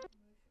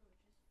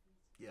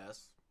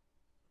 Yes.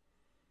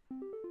 It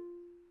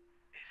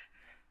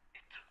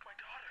took my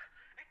daughter.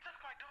 It took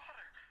my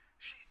daughter.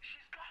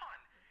 She's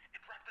gone. It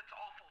wrapped its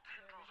awful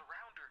tendrils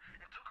around her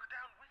and took her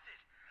down with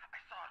it. I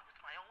saw it with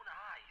my own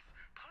eyes.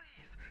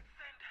 Please,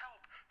 send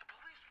help. The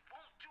police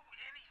won't do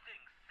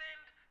anything.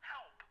 Send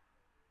help.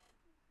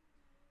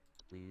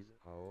 Please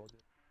hold.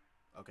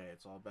 Okay,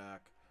 it's all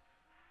back.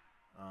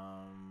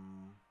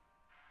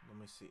 Let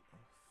me see.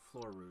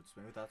 Floor roots.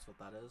 Maybe that's what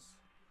that is.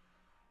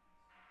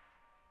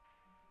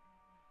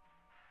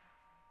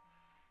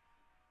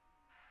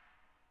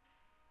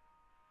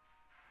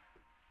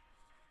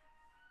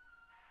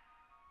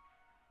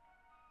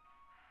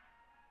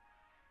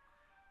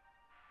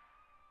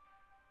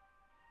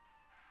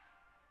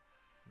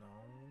 No.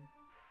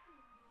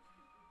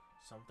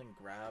 Something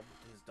grabbed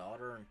his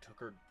daughter and took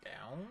her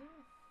down?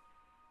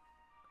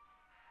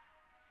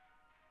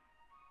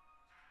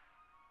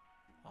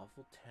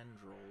 Awful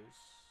tendrils.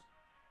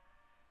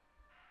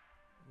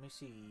 Let me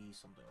see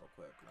something real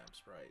quick, Lamp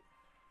Sprite.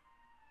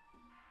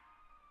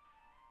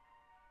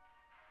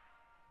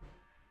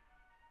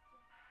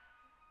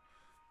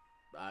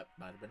 I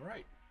might have been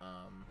right.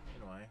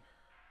 Anyway.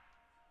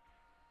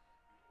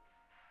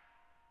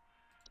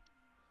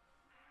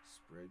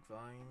 Sprig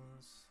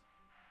vines.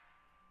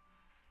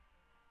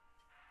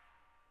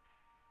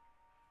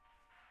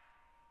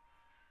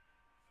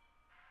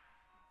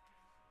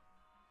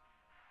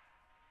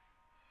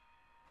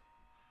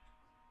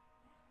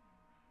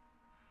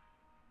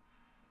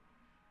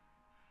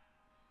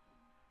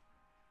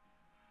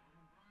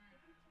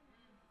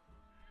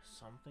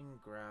 Something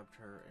grabbed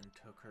her and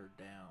took her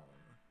down.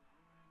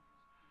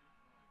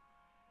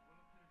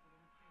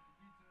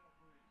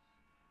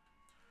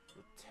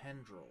 With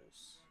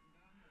tendrils.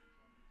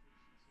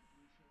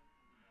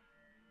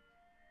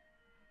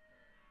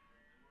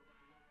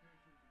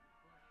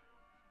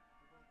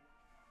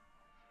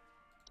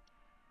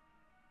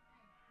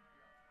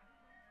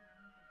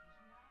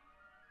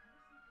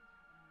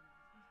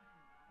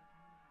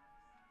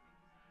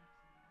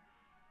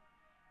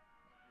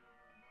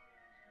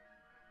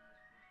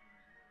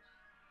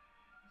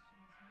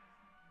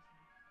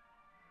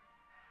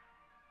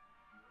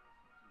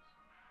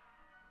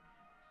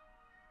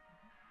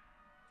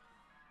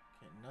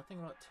 Okay, nothing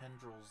about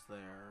tendrils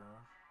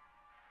there.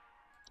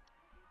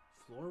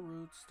 Floor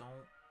roots don't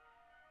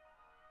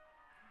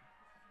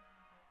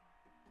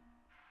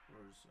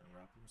and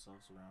wrap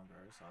themselves around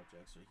various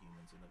objects or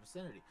humans in the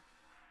vicinity.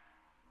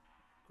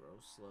 Grow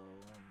slow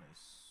and they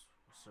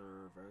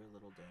serve very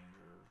little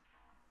danger.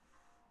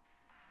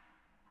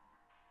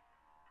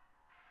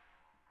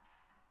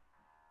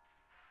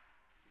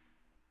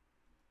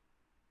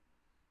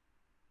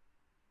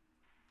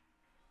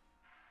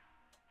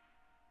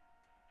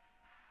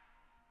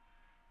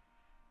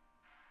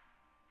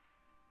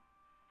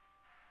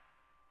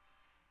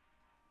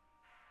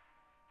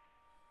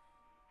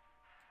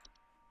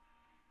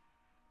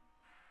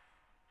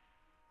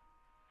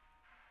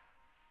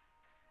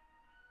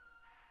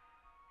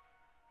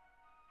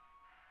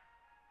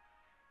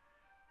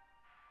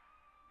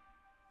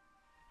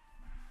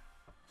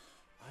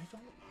 I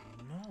don't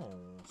know.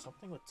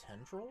 Something with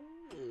tendril?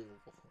 Ew.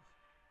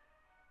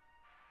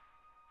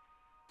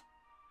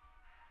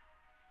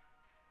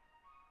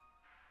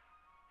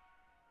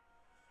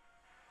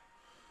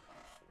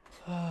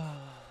 I'm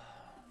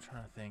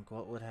trying to think.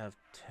 What would have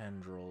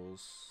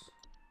tendrils?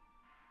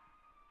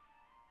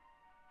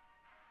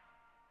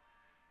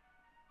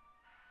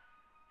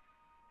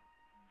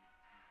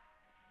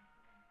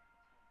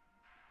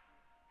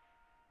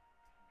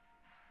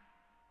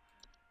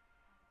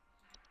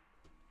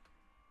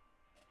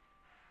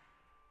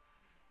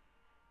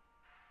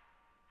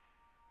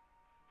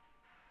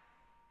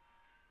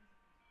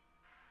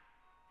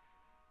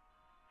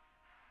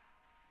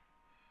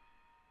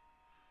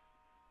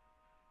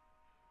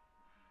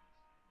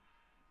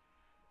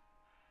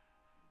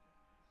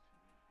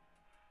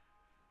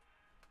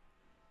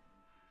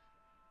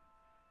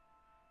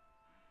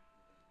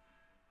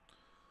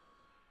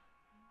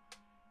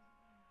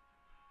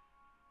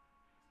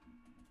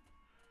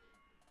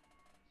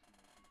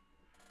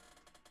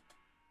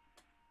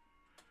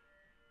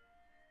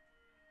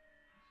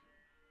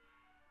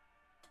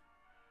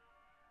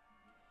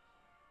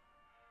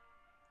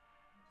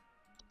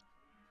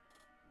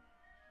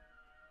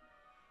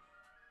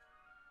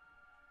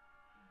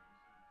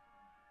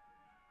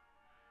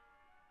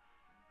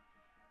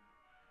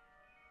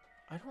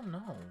 I don't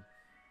know.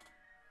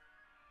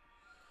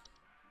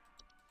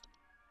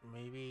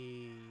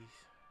 Maybe...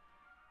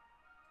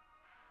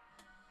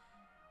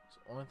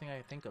 The only thing I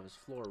can think of is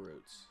floor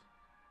roots.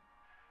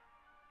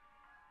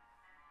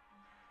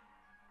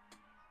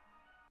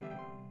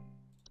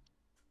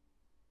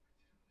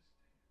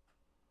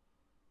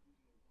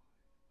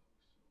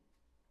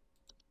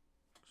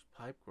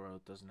 Pipe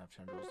growth doesn't have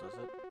tendrils, does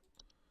it?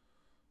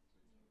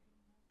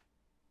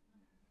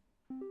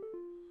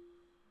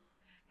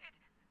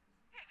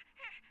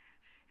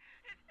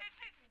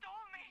 It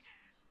stole me!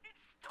 It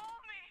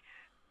stole me!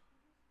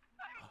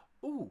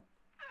 Ooh!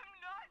 I'm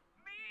not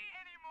me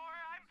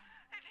anymore!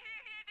 It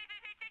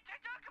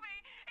took me!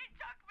 It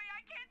took me!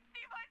 I can't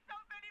see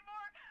myself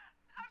anymore!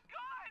 I'm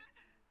gone!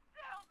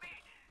 Help me!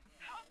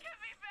 Help get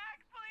me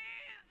back,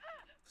 please!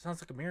 Sounds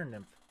like a mirror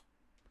nymph.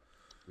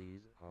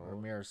 Please Or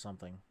hold. mirror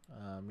something.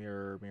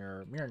 Mirror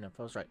nymph.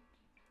 I was right.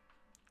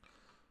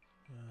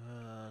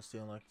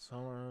 Stealing like the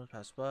homeowner,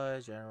 pass by,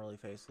 generally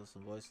faceless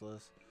and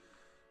voiceless.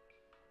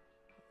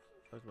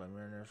 Affected by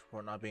Mariner's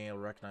report not being able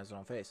to recognize their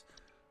own face.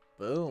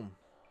 Boom!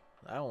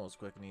 That one was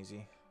quick and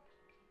easy.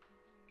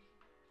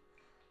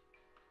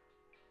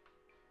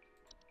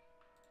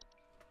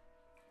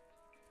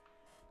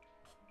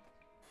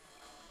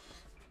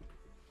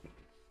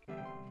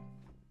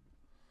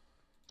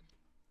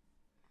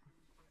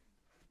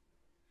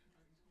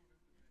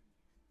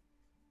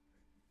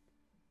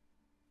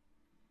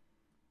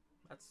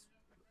 That's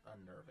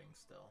unnerving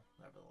still,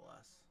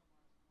 nevertheless.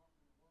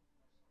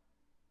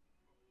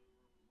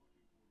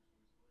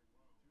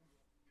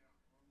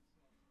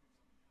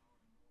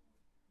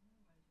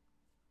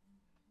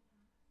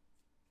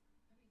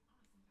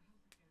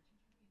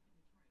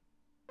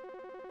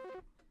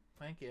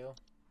 Thank you.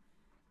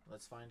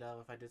 Let's find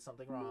out if I did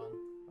something wrong.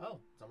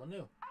 Oh, someone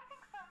new. I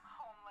think some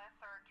homeless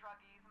or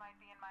druggies might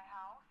be in my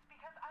house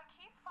because I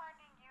keep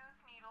finding used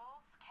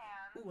needles,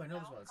 cans, Ooh, I know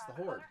this one. It's the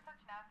and Horde. other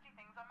such nasty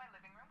things on my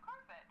living room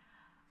carpet.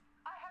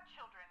 I have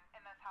children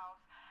in this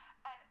house,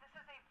 and this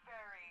is a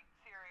very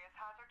serious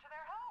hazard to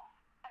their health.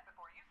 And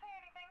before you say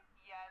anything,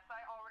 yes,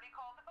 I already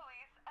called the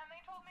police, and they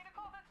told me to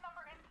call this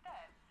number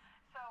instead.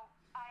 So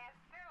I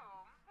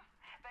assume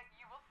that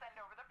you will send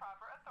over the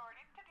proper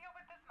authorities to deal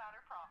with this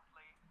matter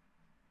promptly.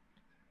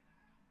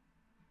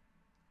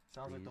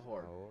 Sounds like the Please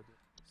Horde. hold.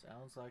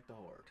 Sounds like the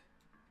Horde.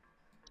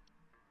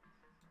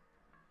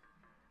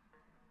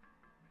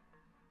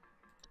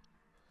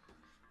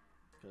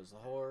 Because the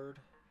Horde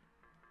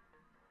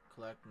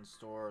collect and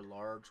store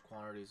large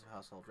quantities of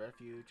household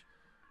refuge.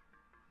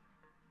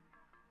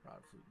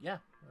 Rotted food. Yeah,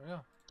 there we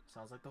go.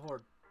 Sounds like the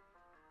Horde.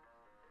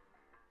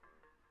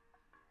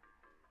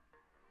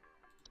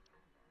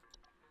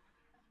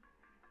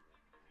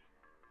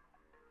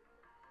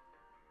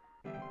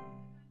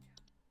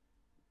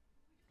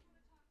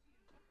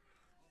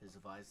 It is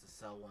advised to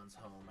sell one's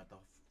home at the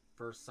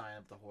first sign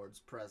of the Horde's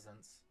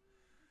presence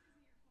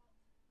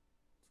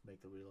to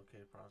make the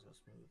relocated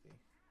process smoothly.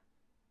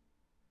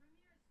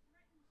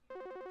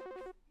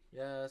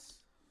 Yes.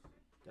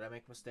 Did I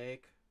make a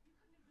mistake?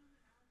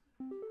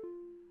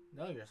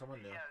 No, you're someone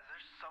new. Yeah, is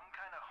there some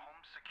kind of home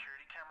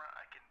security camera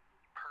I can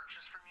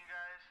purchase from you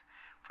guys?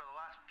 For the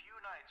last few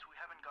nights, we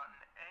haven't gotten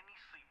any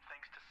sleep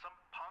thanks to some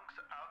punks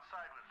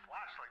outside with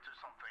flashlights or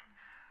something.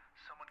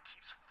 Someone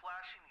keeps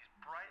flashing these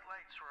bright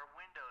lights through our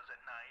windows at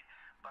night,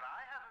 but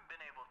I haven't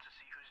been able to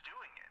see who's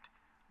doing it.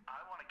 I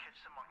want to catch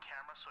them on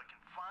camera so I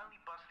can finally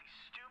bust these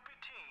stupid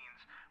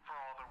teens for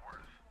all they're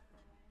worth.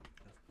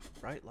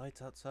 Bright lights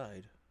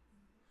outside.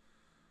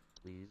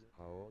 Please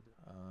hold.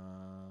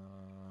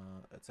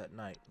 It's at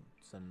night.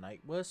 It's a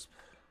night wisp.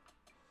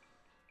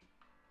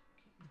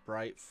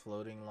 Bright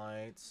floating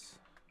lights.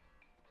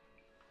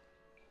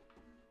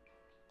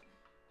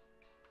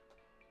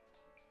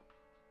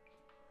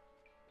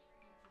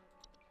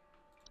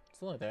 It's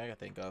the only thing I can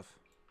think of.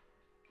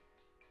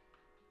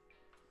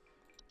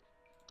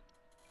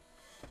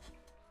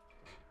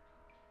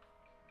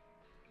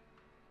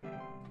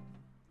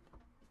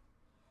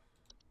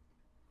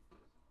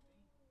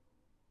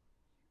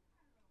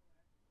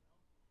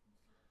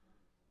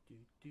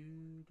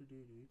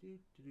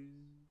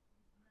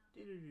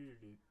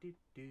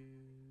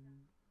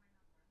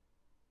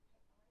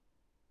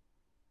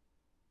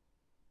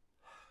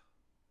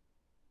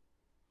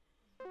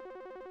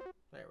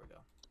 There we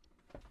go.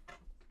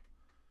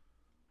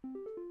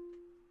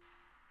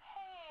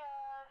 Hey,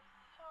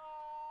 so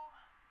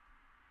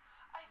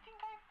I think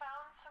I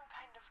found some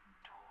kind of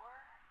door.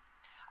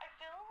 I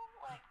feel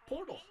like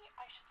Portal. maybe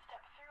I should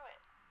step through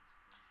it.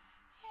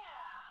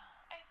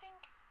 Yeah, I think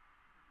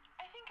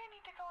I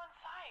need to go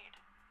inside.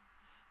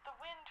 The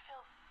wind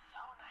feels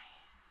so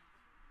nice.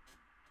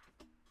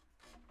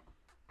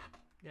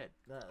 Yeah,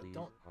 Please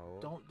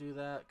hold. don't do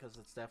that because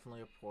it's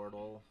definitely a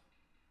portal.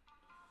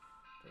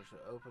 There's an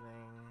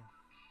opening.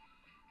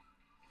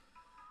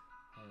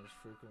 Others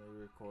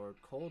frequently record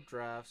cold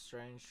drafts,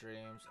 strange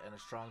dreams, and a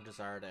strong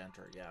desire to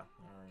enter. Yeah,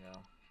 there we go.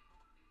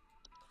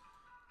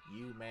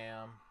 You,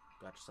 ma'am,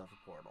 got yourself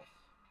a portal.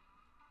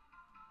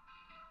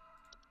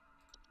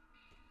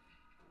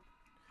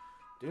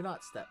 Do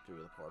not step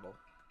through the portal.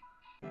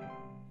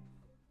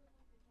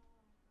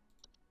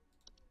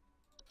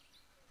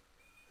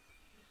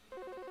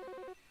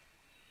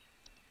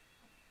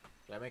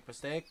 Did I make a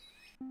mistake?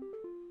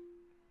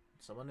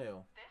 Someone new.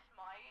 This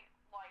might,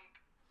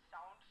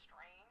 sound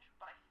strange,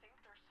 but I think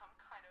there's some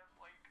kind of,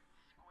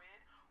 squid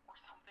or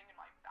something in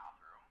my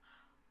bathroom.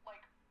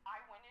 I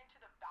went into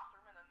the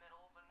bathroom in the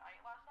middle of the night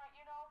last night,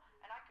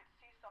 and I could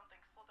see something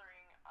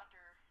slithering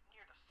under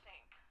near the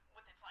sink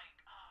with its,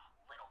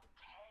 little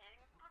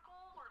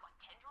tentacles or,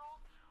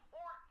 tendrils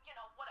or,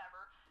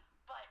 whatever.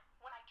 But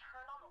when I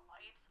turned on the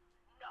lights,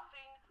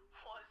 nothing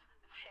was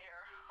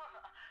there.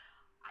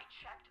 I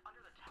checked under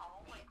the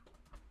towel,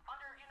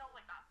 under,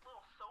 that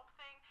little soap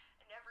thing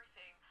and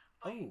everything.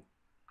 But Oh.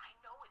 I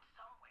know it's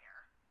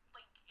somewhere.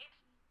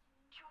 It's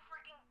too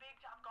freaking big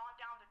to have gone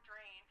down the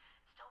drain.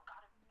 Still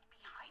gotta be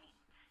hiding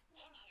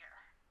in here.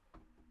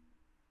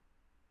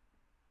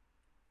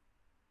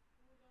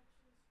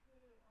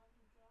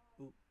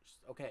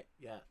 Okay,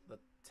 yeah, the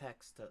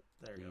text.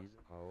 There you go. Please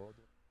hold.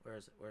 Where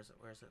is it? Where is it?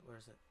 Where is it? Where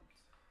is it?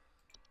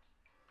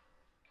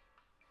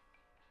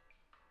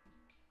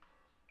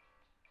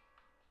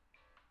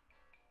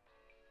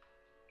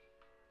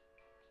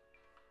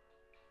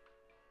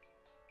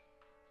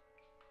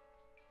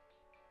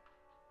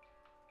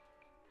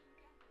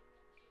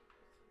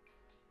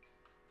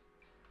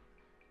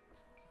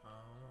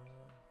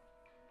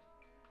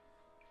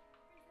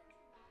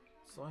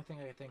 It's the only thing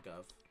I can think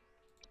of.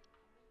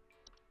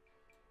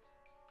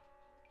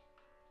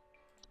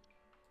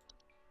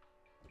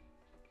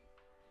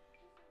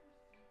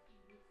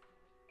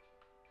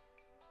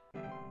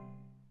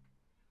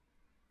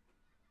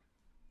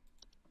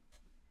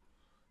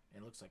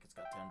 It looks like it's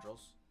got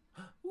tendrils.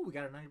 Ooh, we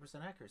got a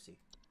 90% accuracy.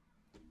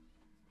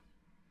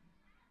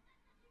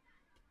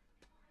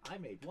 I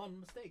made one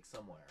mistake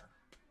somewhere.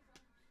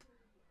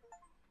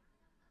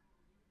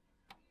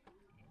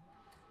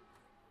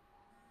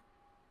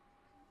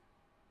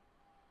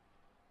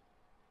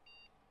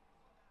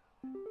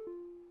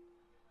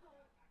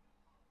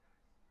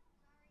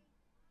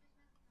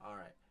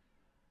 Alright.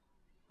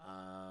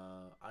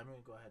 I'm going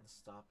to go ahead and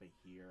stop it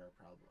here.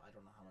 Probably, I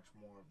don't know how much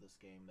more of this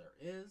game there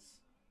is.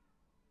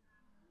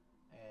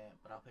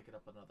 But I'll pick it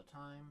up another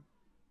time.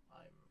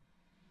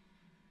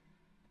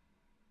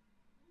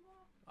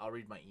 I'll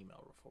read my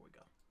email before we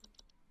go.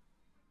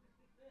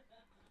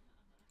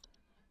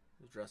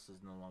 The address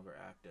is no longer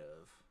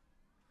active.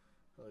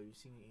 Hello, you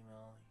seen the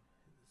email?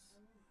 His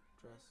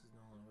address is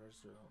no longer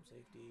registered home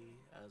safety.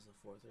 As of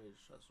 4:30,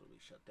 the trust will be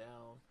shut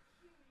down.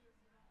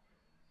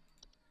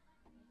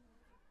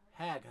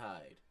 Hag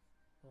hide.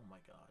 Oh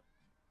my god.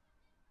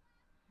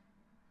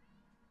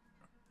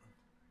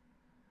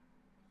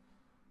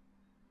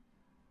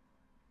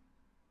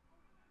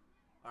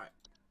 Alright.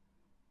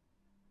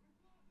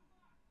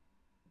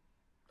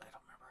 I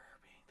don't remember her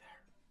being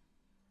there.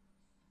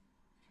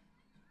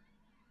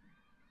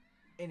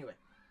 Anyway,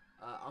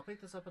 I'll pick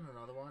this up in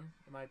another one.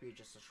 It might be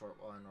just a short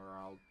one, or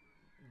I'll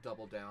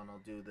double down.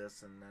 I'll do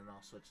this, and then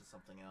I'll switch to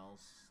something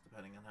else,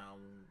 depending on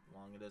how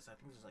long it is. I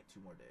think there's like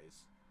 2 more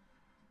days.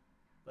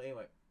 But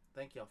anyway,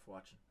 thank y'all for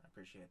watching. I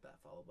appreciate that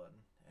follow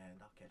button, and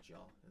I'll catch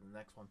y'all in the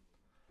next one.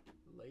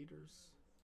 Laters.